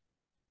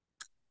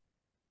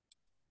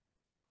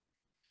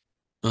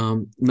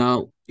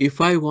 Now, if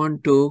I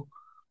want to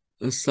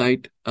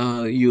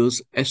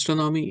use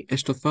astronomy,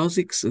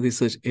 astrophysics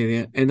research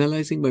area,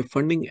 analyzing by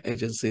funding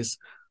agencies,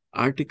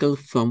 article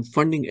from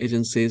funding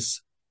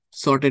agencies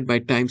sorted by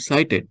time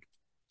cited.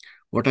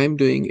 What I'm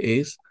doing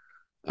is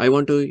I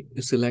want to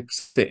select,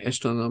 say,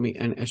 astronomy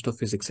and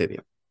astrophysics area.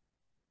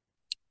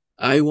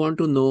 I want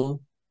to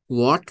know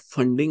what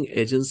funding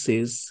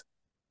agencies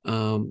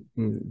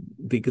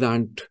the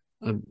grant,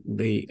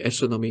 the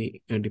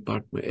astronomy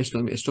department,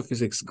 astronomy,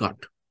 astrophysics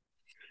got.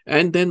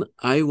 And then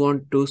I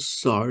want to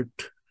sort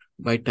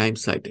by time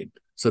cited.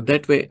 So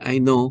that way I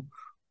know,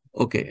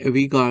 okay,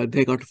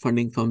 they got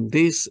funding from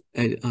this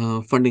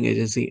funding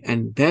agency,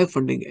 and their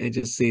funding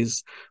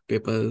agency's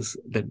papers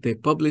that they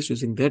publish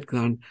using that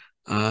grant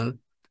are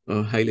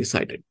highly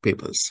cited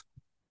papers.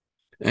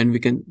 And we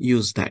can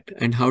use that.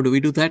 And how do we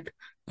do that?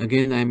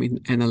 Again, I'm in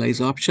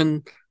analyze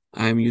option.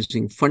 I'm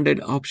using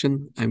funded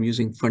option. I'm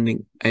using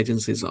funding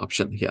agencies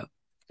option here.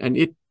 And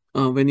it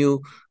when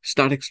you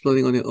start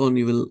exploring on your own,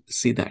 you will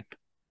see that.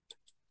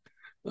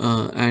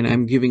 And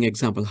I'm giving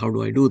example. How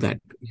do I do that?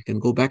 You can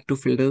go back to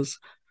filters.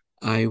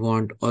 I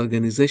want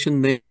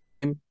organization name.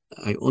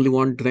 I only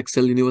want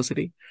Drexel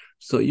University.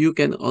 So you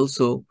can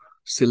also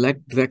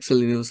select Drexel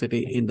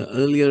University in the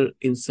earlier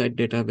InCites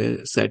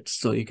database set.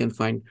 So you can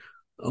find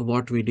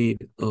what we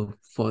did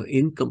for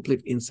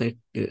incomplete InCites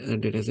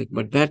dataset.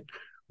 But that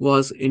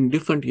was in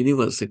different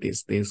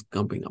universities, there's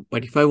coming up.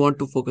 But if I want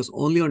to focus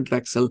only on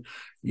Drexel,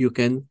 you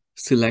can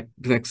select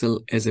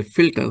Drexel as a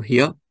filter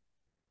here.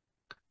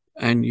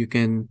 And you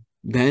can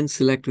then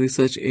select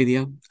research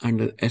area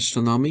under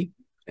astronomy,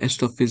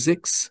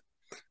 astrophysics,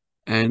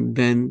 and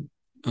then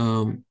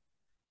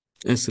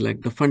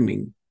select the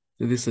funding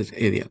research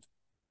area.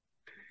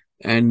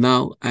 And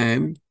now I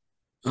am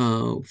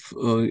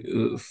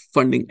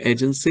funding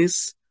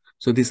agencies.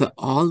 So these are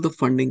all the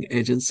funding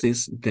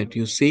agencies that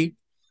you see,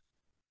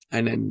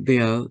 and then they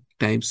are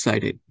time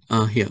cited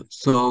here.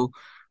 So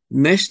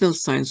National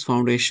Science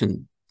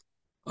Foundation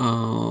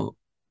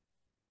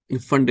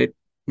funded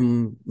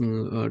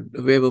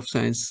Web of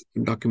Science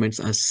documents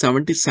are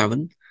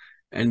 77,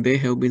 and they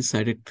have been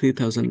cited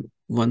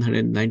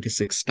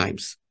 3,196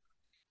 times.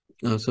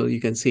 So you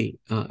can see,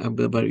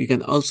 but you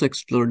can also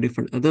explore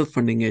different other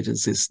funding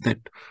agencies that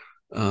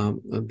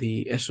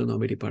the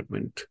astronomy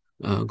department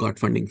got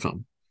funding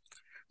from.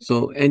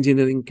 So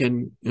engineering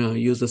can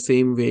use the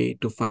same way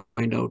to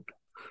find out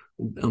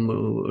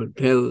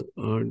their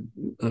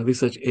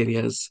research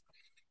areas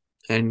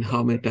and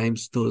how many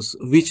times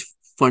which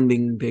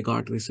funding they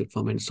got received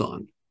from, and so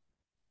on.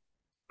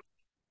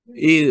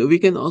 We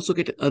can also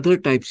get other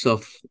types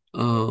of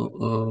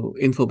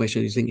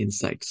information using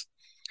InCites.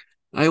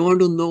 I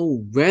want to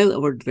know where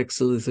our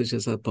Drexel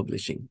researchers are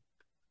publishing,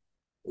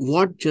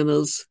 what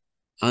journals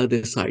are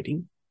they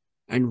citing,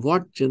 and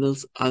what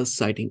journals are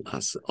citing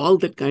us. All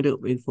that kind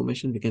of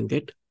information we can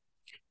get.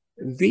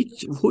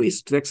 Who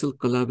is Drexel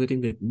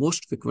collaborating with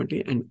most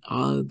frequently, and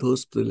are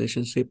those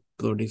relationships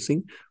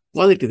producing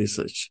quality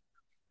research?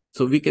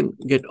 So we can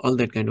get all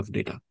that kind of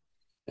data.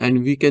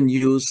 And we can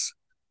use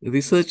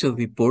researcher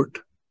report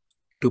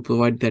to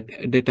provide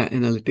that data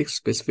analytics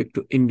specific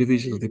to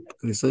individual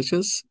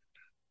researchers.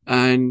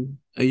 And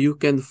you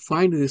can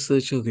find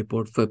researcher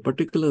report for a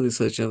particular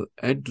researcher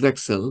at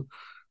Drexel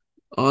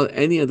or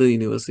any other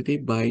university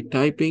by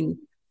typing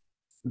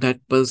that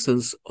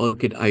person's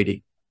ORCID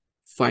ID,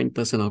 find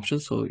person option.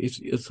 So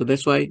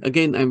that's why,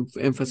 again, I'm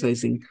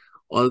emphasizing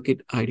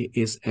ORCID ID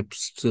is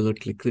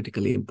absolutely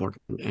critically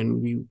important,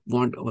 and we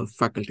want our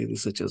faculty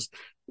researchers,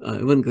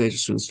 even graduate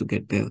students, to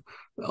get their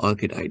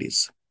ORCID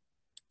IDs.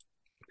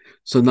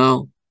 So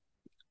now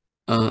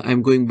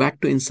I'm going back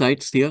to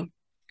InCites here,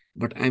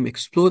 but I'm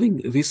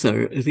exploring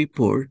research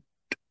report.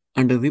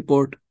 Under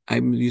report,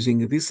 I'm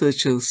using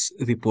researchers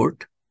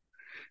report.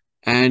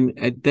 And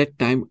at that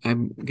time,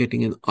 I'm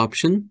getting an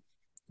option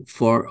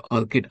for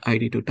ORCID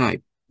ID to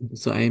type.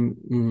 So I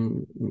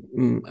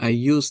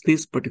use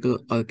this particular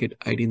ORCID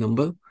ID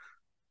number.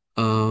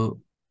 I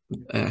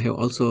have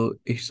also,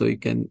 so you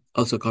can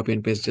also copy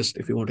and paste just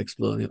if you want to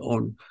explore on your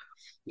own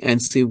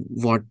and see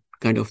what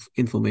kind of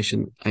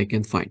information I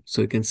can find.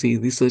 So you can see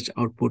research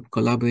output,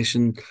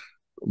 collaboration,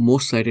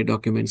 most cited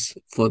documents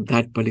for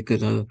that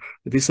particular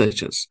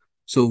researchers.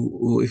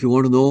 So if you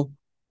want to know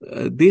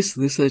these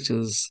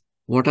researchers,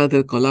 what are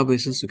their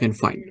collaborations you can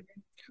find?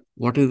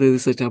 What is the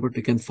research output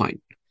you can find?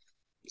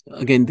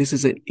 Again, this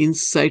is an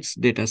InCites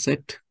data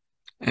set.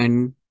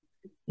 And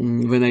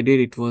when I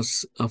did it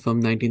was from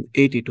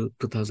 1980 to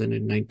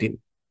 2019.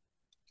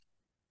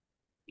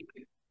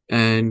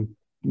 And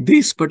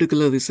this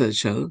particular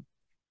researcher,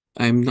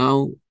 I'm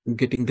now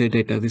getting the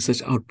data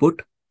research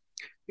output.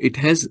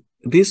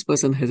 This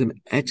person has an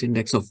H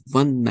index of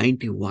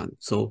 191.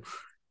 So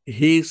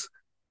he's,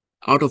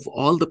 out of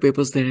all the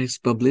papers that he's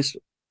published,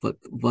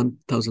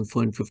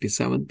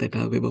 1,457 that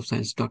are Web of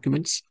Science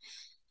documents,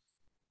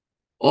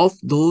 of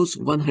those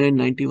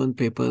 191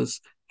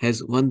 papers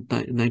has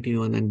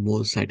 191 and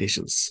more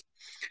citations.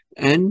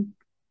 And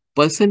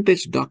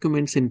percentage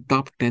documents in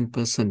top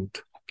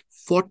 10%,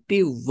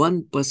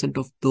 41%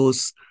 of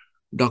those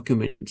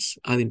documents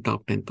are in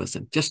top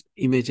 10%. Just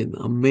imagine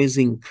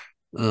amazing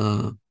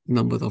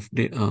number of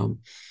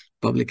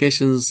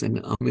publications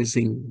and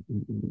amazing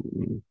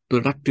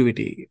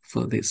productivity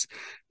for this.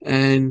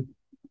 And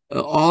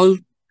all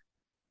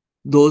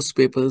those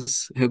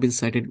papers have been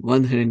cited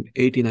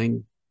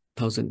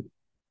 189,000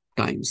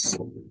 times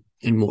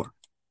and more.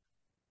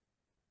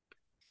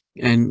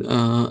 And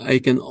I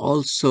can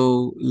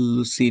also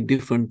see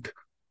different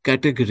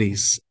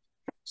categories.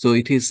 So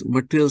it is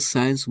material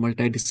science,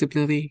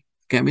 multidisciplinary,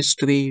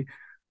 chemistry,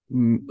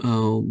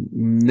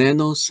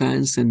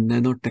 nanoscience and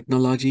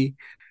nanotechnology,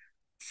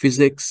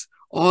 physics,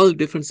 all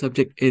different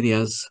subject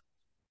areas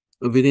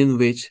within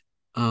which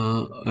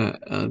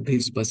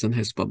this person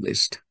has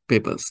published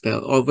papers. They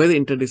are all very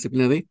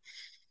interdisciplinary,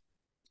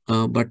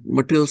 but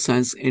material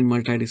science in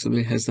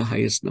multidisciplinary has the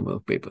highest number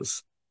of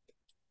papers.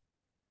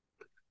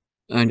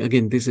 And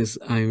again, this is,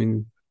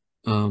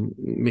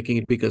 making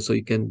it bigger so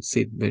you can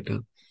see it better.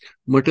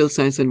 Material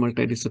science and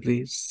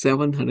multidisciplinary,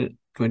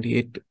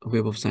 728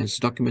 Web of Science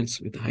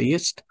documents with the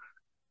highest.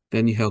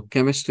 Then you have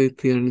chemistry,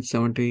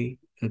 373,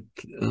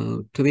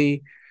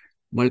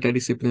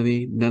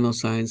 multidisciplinary,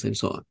 nanoscience, and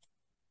so on.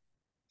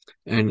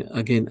 And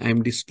again,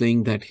 I'm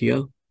displaying that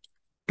here.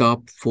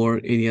 Top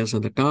 4 areas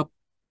on the top.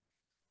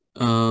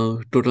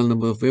 Total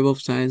number of Web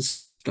of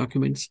Science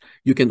documents.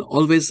 You can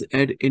always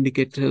add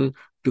indicator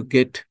to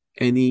get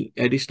any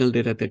additional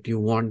data that you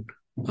want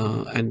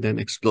and then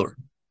explore.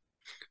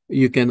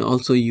 You can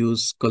also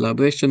use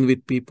collaboration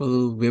with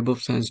people, Web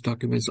of Science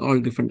documents, all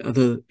different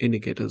other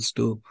indicators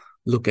to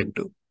look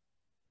into.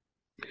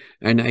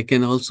 And I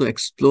can also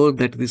explore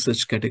that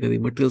research category,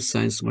 material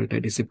science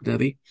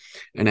multidisciplinary.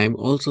 And I'm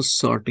also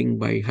sorting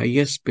by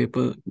highest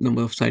paper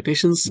number of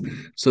citations.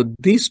 So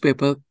this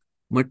paper,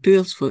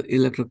 materials for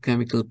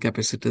electrochemical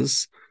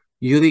capacitors,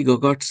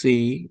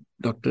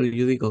 Dr.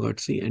 Yuri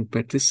Gogotsi and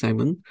Patrice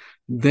Simon,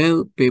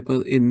 their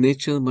paper in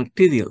Nature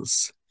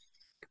Materials,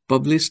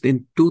 published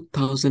in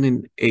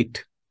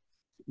 2008,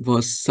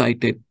 was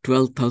cited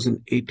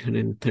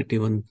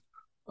 12,831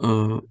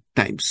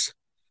 times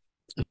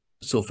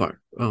so far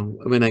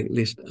when I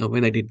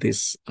did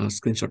this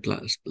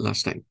screenshot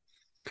last time.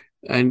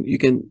 And you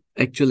can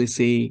actually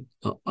see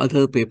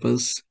other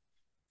papers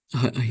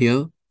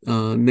here,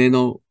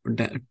 two-dimensional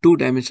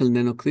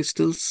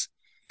nanocrystals.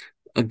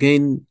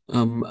 Again,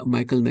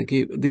 Michael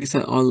Nagy, these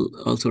are all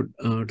also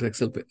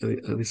Drexel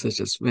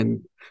researchers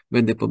when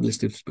they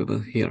published this paper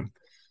here.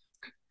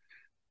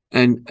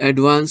 And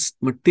advanced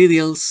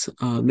materials,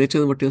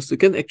 natural materials, you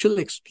can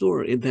actually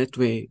explore in that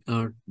way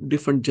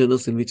different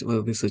journals in which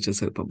our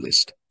researchers have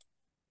published.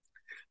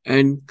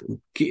 And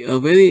a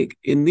very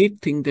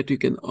neat thing that you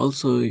can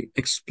also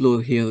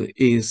explore here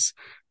is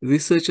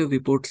researcher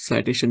report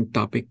citation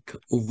topic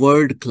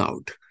word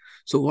cloud.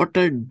 So what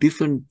are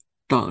different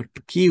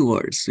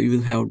keywords? So you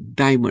will have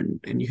diamond,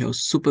 and you have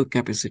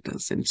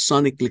supercapacitors, and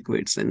sonic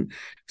liquids, and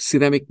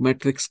ceramic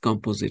matrix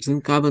composites,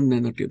 and carbon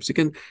nanotubes. You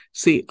can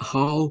see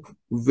how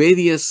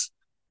various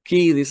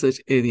key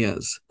research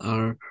areas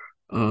are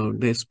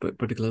this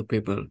particular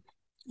paper.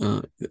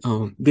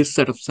 This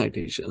set of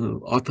citation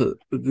author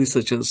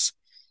researchers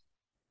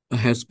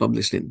has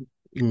published in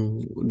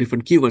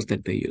different keywords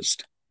that they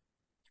used.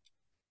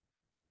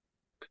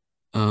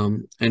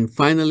 And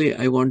finally,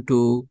 I want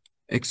to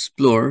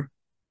explore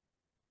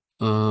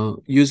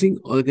using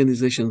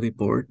organization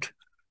report.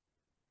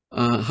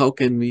 How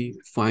can we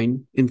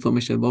find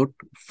information about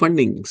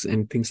fundings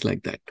and things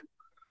like that?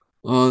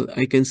 Or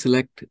I can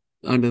select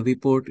under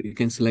report, you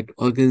can select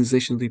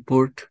organization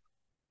report.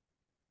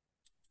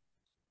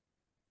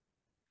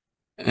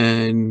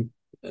 And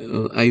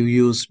I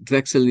use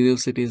Drexel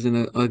University as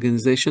an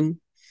organization,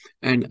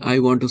 and I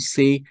want to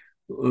see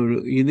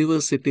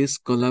universities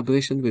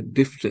collaboration with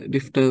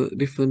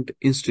different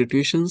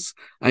institutions.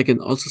 I can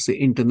also see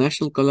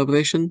international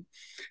collaboration,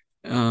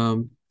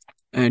 and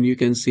you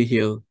can see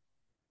here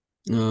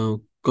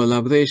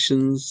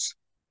collaborations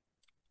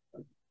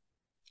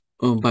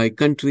by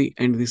country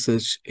and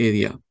research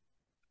area.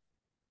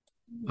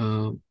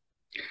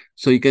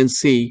 So you can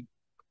see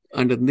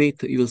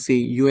underneath, you will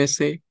see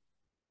USA,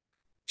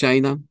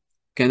 China,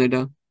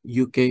 Canada,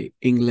 UK,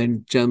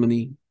 England,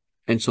 Germany,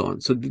 and so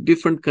on. So the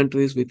different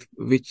countries with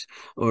which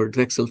our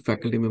Drexel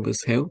faculty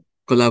members have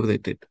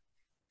collaborated,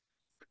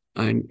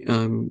 and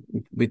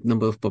with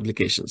number of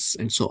publications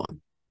and so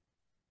on.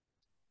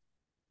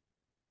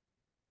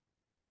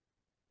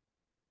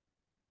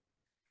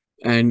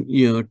 And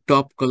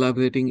top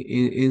collaborating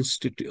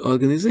institute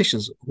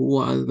organizations. Who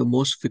are the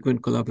most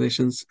frequent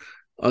collaborations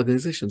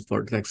organizations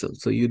for Drexel?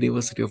 So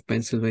University of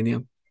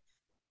Pennsylvania,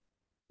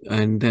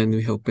 and then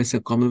we have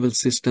Pennsylvania Commonwealth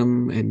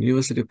System and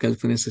University of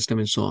California System,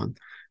 and so on.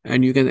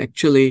 And you can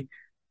actually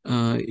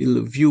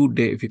view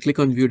data. If you click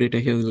on view data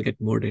here, you'll get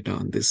more data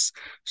on this.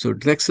 So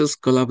Drexel's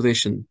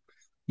collaboration,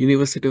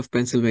 University of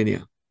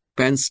Pennsylvania,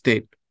 Penn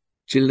State,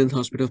 Children's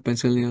Hospital of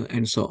Pennsylvania,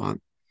 and so on.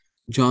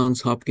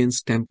 Johns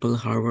Hopkins, Temple,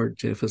 Harvard,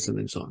 Jefferson,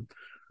 and so on.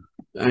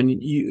 And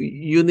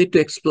you need to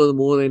explore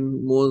more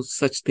and more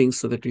such things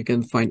so that you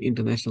can find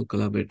international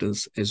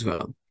collaborators as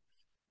well.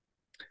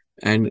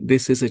 And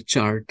this is a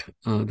chart,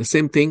 the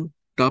same thing,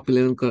 top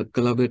 11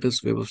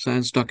 collaborators, Web of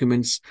Science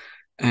documents,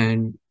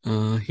 and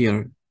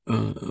here,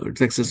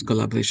 Drexel's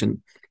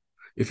collaboration.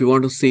 If you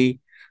want to see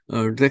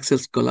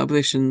Drexel's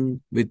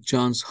collaboration with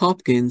Johns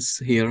Hopkins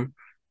here,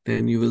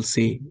 then you will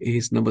see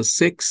he's number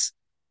 6,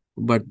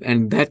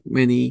 and that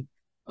many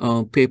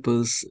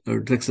papers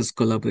Drexel's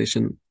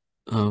collaboration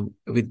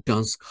with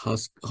Johns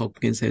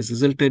Hopkins has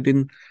resulted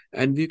in.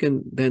 And you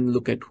can then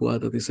look at who are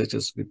the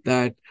researchers with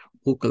that,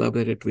 who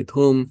collaborated with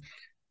whom,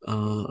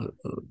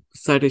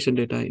 citation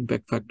data,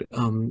 impact factor,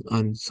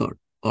 and so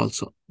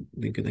also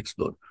you can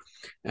explore.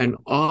 And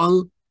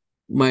all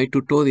my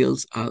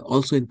tutorials are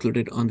also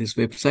included on this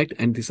website,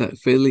 and these are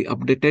fairly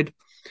updated.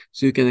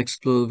 So you can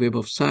explore Web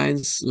of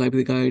Science,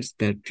 library guides,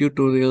 their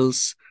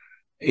tutorials,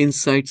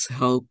 InCites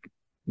help,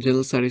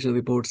 general citation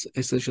reports,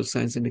 essential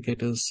science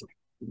indicators,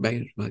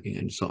 benchmarking,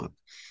 and so on.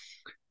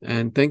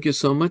 And thank you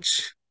so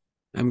much.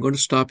 I'm going to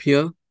stop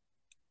here,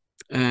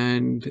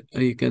 and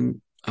you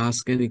can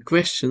ask any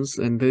questions.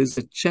 And there is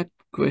a chat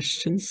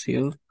questions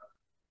here.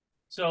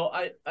 So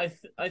I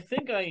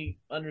think I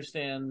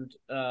understand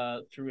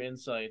through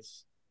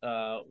InCites.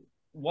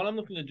 What I'm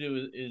looking to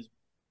do is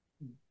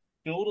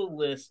build a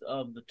list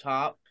of the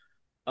top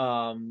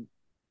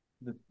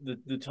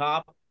the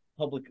top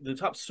the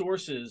top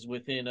sources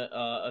within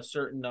a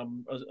certain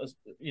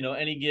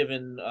any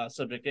given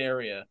subject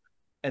area,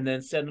 and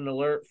then set an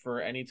alert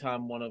for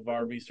anytime one of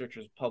our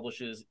researchers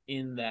publishes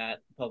in that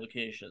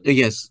publication.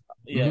 Yes.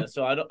 Yeah,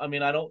 so I don't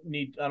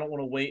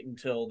want to wait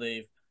until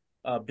they've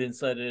been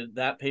cited.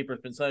 That paper's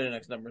been cited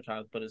X number of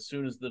times, but as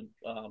soon as the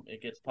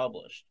it gets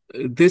published.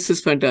 This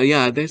is fantastic.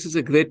 Yeah, this is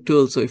a great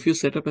tool. So if you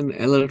set up an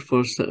alert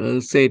for,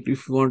 say, if you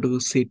want to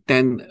see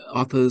 10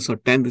 authors or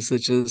 10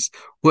 researchers,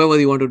 whoever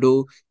you want to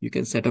do, you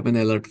can set up an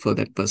alert for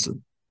that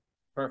person.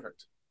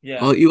 Perfect.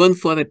 Yeah. Or even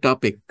for a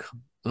topic.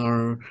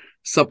 Or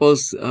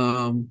suppose,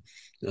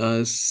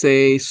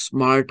 say,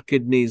 smart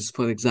kidneys,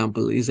 for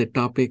example, is a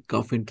topic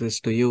of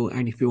interest to you.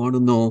 And if you want to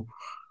know,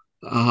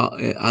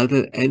 are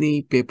there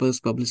any papers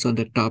published on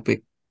that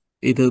topic,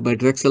 either by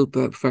Drexel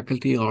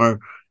faculty or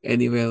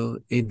anywhere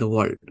in the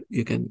world,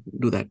 you can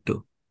do that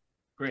too.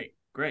 Great,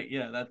 great.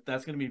 Yeah,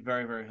 that's going to be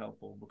very, very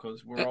helpful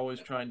because Uh, we're always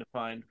trying to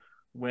find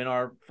when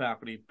our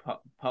faculty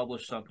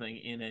publish something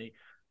in a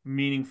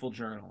meaningful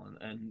journal,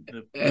 and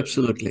the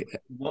Absolutely.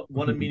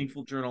 what a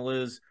meaningful journal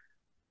is,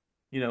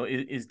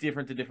 is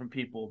different to different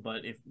people.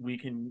 But if we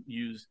can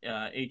use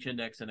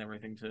H-index and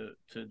everything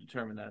to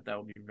determine that, that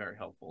would be very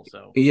helpful.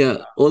 So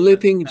Yeah, only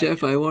thing, thank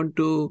Jeff, you. I want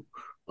to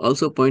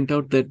also point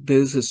out that there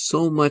is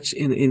so much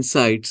in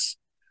InCites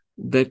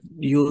that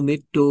you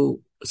need to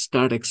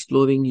start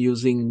exploring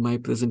using my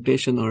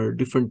presentation or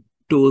different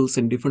tools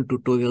and different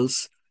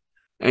tutorials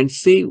and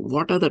see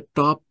what are the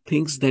top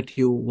things that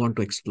you want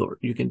to explore.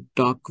 You can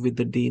talk with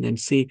the dean and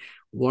see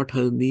what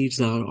her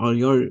needs are or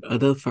your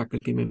other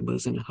faculty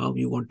members and how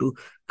you want to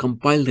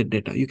compile the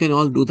data. You can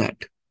all do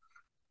that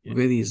Yeah,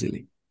 very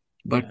easily.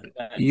 But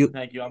yeah. you,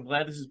 Thank you. I'm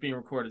glad this is being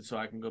recorded so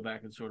I can go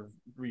back and sort of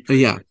retrace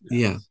yeah, my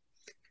yeah.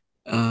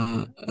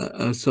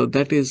 steps. So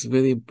that is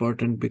very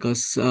important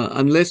because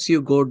unless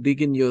you go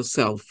dig in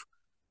yourself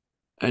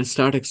and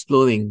start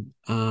exploring,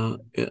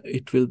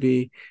 it will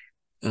be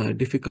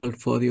difficult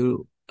for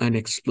you and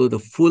explore the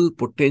full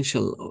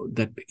potential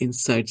that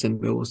InCites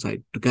and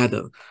Website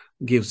together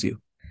gives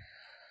you.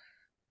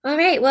 All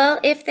right, well,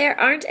 if there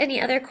aren't any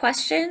other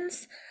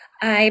questions,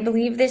 I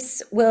believe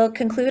this will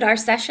conclude our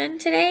session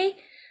today.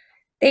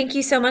 Thank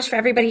you so much for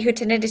everybody who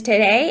attended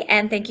today,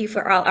 and thank you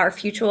for all our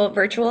future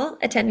virtual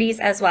attendees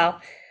as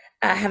well.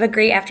 Have a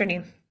great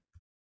afternoon.